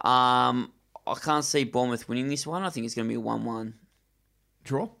 I can't see Bournemouth winning this one. I think it's going to be a 1-1.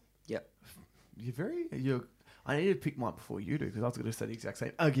 Draw? Yep. I need to pick mine before you do, because I was going to say the exact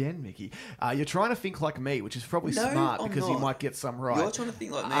same. Again, Mickey. You're trying to think like me, which is probably smart, because you might get some right. You're trying to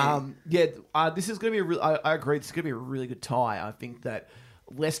think like me. This is going to be I agree, this is going to be a really good tie. I think that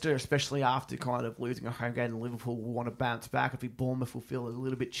Leicester, especially after kind of losing a home game to Liverpool, will want to bounce back. I think Bournemouth will feel a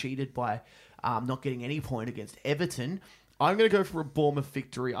little bit cheated by not getting any point against Everton. I'm going to go for a Bournemouth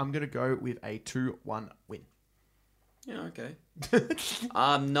victory. I'm going to go with a 2-1 win. Yeah, okay.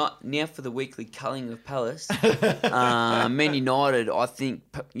 Not now for the weekly culling of Palace. Man United, I think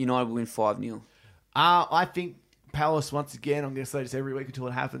United will win 5-0. I think Palace, once again, I'm going to say this every week until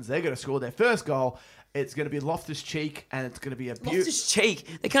it happens, they're going to score their first goal. It's going to be Loftus-Cheek, and it's going to be a beautiful...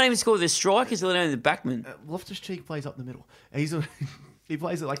 Loftus-Cheek? They can't even score their strikers, let alone the backman. Loftus-Cheek plays up the middle. He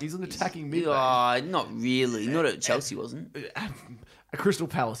plays it like he's an attacking mid. Not really. Not at Chelsea, wasn't. At Crystal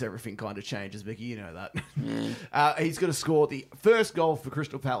Palace, everything kind of changes, Mickey. You know that. Yeah. He's going to score the first goal for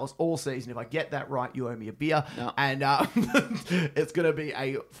Crystal Palace all season. If I get that right, you owe me a beer. No. And it's going to be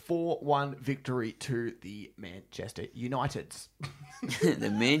a 4-1 victory to the Manchester Uniteds. The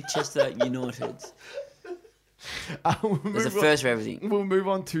Manchester Uniteds. There's a first for everything. We'll move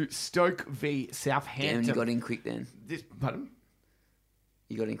on to Stoke v Southampton. Damn, you got in quick then. Pardon?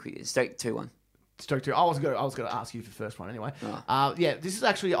 You got in quick. Stoke 2-1. Stoke 2. I was going to ask you for the first one anyway. Oh. This is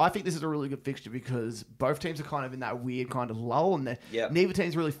actually, I think this is a really good fixture because both teams are kind of in that weird kind of lull, and neither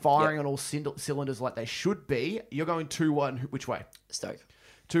team's really firing on all cylinders like they should be. You're going 2-1. Which way? Stoke.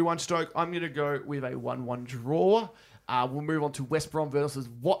 2-1 Stoke. I'm going to go with a 1-1 draw. We'll move on to West Brom versus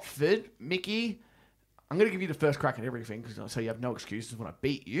Watford. Mickey, I'm going to give you the first crack at everything so you have no excuses when I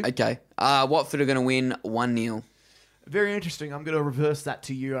beat you. Okay. Watford are going to win 1-0. Very interesting. I'm going to reverse that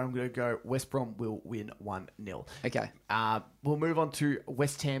to you. I'm going to go West Brom will win 1-0. Okay. We'll move on to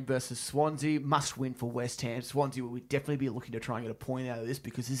West Ham versus Swansea. Must win for West Ham. Swansea will definitely be looking to try and get a point out of this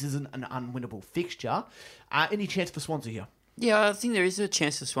because this isn't an unwinnable fixture. Any chance for Swansea here? Yeah, I think there is a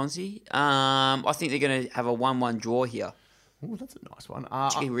chance for Swansea. I think they're going to have a 1-1 draw here. Oh, that's a nice one.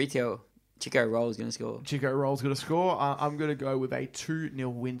 Chico Roll's going to score. Chico Roll's going to score. I'm going to go with a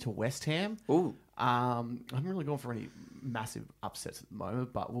 2-0 win to West Ham. Ooh. I haven't really gone for any massive upsets at the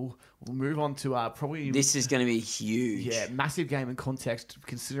moment, but we'll move on to probably... This is going to be huge. Yeah, massive game in context,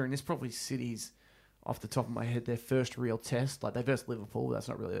 considering this probably City's, off the top of my head, their first real test. Like, they versed Liverpool, that's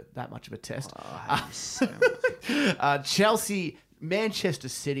not really that much of a test. Chelsea, Manchester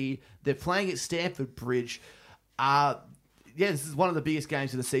City, they're playing at Stamford Bridge. This is one of the biggest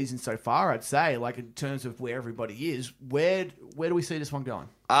games of the season so far, I'd say, like in terms of where everybody is. Where do we see this one going?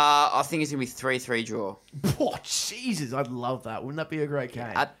 I think it's going to be 3-3 draw. Oh, Jesus, I'd love that. Wouldn't that be a great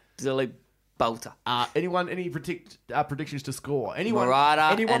game? Absolute bolter. Any predictions to score? Morata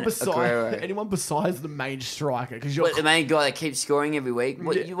anyone besides the main striker? Because the main guy that keeps scoring every week.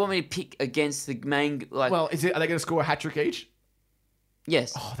 What, you want me to pick against the main... Well, are they going to score a hat-trick each?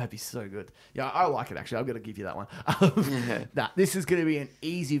 Yes. Oh, that'd be so good. Yeah, I like it, actually. I'm going to give you that one. This is going to be an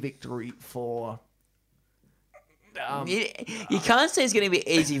easy victory for... you can't say it's going to be an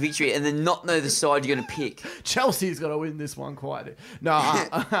easy victory and then not know the side you're going to pick. Chelsea's going to win this one quite. No,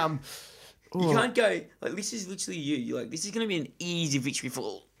 you can't go... Like, this is literally you. You're like, this is going to be an easy victory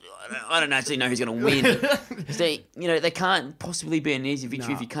for... I don't actually know who's going to win. They can't possibly be an easy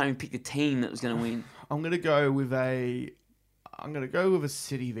victory if you can't even pick the team that was going to win. I'm going to go with a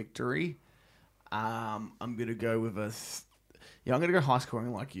City victory. I'm going to go with I'm going to go high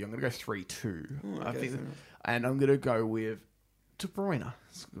scoring like you. I'm going to go 3-2. And I'm going to go with De Bruyne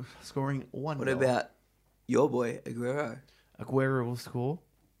scoring 1 goal. What about your boy, Aguero? Aguero will score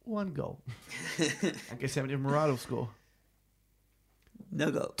 1 goal. I guess how many did Morata score? No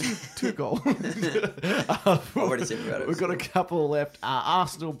goal. 2 goals. I've already said Morata. We've got a couple left.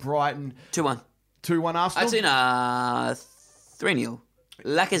 Arsenal, Brighton. 2-1. 2-1 Arsenal? I've seen 3-0.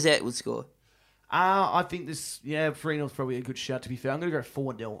 Lacazette would score. I think this, 3-0 is probably a good shout, to be fair. I'm going to go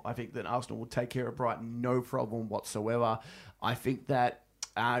 4-0. I think that Arsenal will take care of Brighton, no problem whatsoever. I think that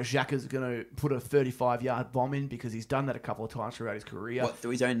Xhaka's going to put a 35-yard bomb in because he's done that a couple of times throughout his career. What,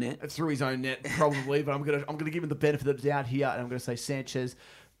 through his own net? Through his own net, probably. But I'm going to give him the benefit of the doubt here, and I'm going to say Sanchez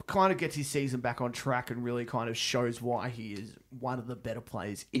kind of gets his season back on track and really kind of shows why he is one of the better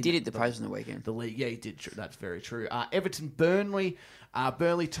players. He did hit the post on the weekend. The league, yeah, he did. That's very true. Everton, Burnley.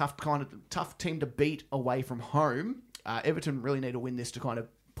 Burnley, tough team to beat away from home. Everton really need to win this to kind of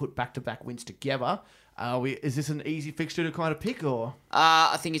put back-to-back wins together. Is this an easy fixture to kind of pick, or?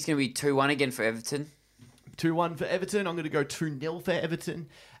 I think it's going to be 2-1 again for Everton. 2-1 for Everton. I'm going to go 2-0 for Everton,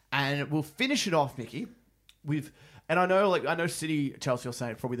 and we'll finish it off, Mickey, with. And I know City, Chelsea are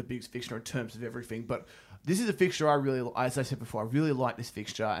saying probably the biggest fixture in terms of everything, but this is a fixture as I said before, I really like this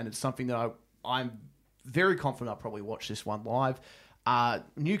fixture, and it's something that I'm very confident I'll probably watch this one live.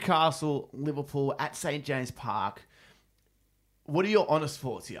 Newcastle, Liverpool at St. James Park. What are your honest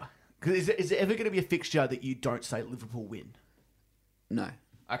thoughts here? Because is there ever going to be a fixture that you don't say Liverpool win? No.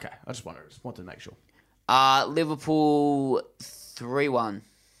 Okay, I just wanted to make sure. Liverpool 3-1.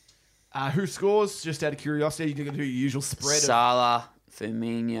 Who scores? Just out of curiosity, you're going to do your usual spread. Salah,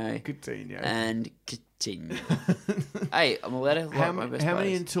 Firmino, Coutinho. and Coutinho. Hey, I'm allowed to like my best How many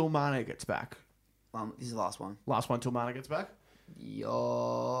players. until Mane gets back? This is the last one. Last one until Mane gets back?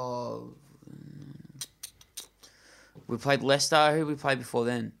 Yo. We played Leicester. Who we played before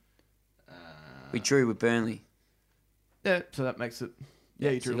then? We drew with Burnley. Yeah, so that makes it.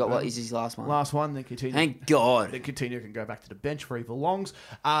 Yeah, you So drew. you got with what Burnley. is his last one? Last one, then Coutinho. Thank God. Then Coutinho can go back to the bench where he belongs.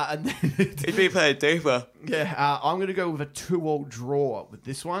 And then He'd be playing deeper. Yeah, I'm going to go with a 2-2 draw with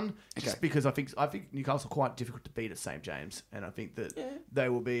this one, just Okay. because I think Newcastle are quite difficult to beat at St James, and I think that they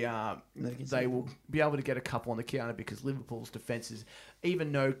will be able to get a couple on the counter because Liverpool's defence is.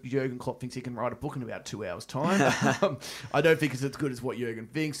 Even though Jurgen Klopp thinks he can write a book in about 2 hours' time, I don't think it's as good as what Jurgen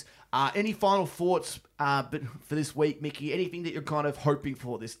thinks. Any final thoughts but for this week, Mickey? Anything that you're kind of hoping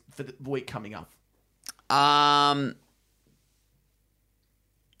for the week coming up? I'm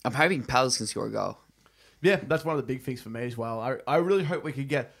hoping Palace can score a goal. Yeah, that's one of the big things for me as well. I really hope we could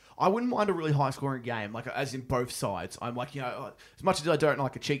get. I wouldn't mind a really high scoring game, like as in both sides. I'm like, as much as I don't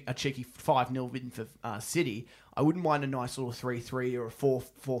like a cheeky 5-0 win for City, I wouldn't mind a nice little 3-3 or a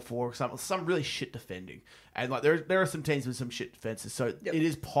 4-4 or something. Some really shit defending, and like there are some teams with some shit defenses, so it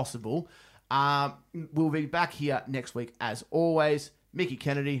is possible. We'll be back here next week as always. Mickey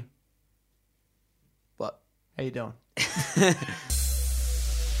Kennedy, What? how you doing?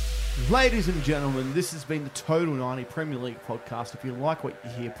 Ladies and gentlemen, this has been the Total 90 Premier League podcast. If you like what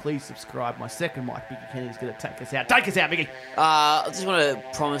you hear, please subscribe. My second Mike, Mickey Kennedy, is going to take us out. Take us out, Mickey! I just want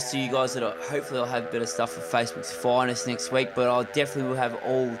to promise to you guys that hopefully I'll have better stuff for Facebook's Finest next week, but I definitely will have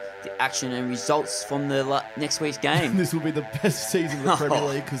all the action and results from the next week's game. This will be the best season of the Premier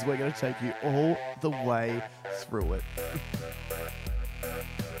League because we're going to take you all the way through it.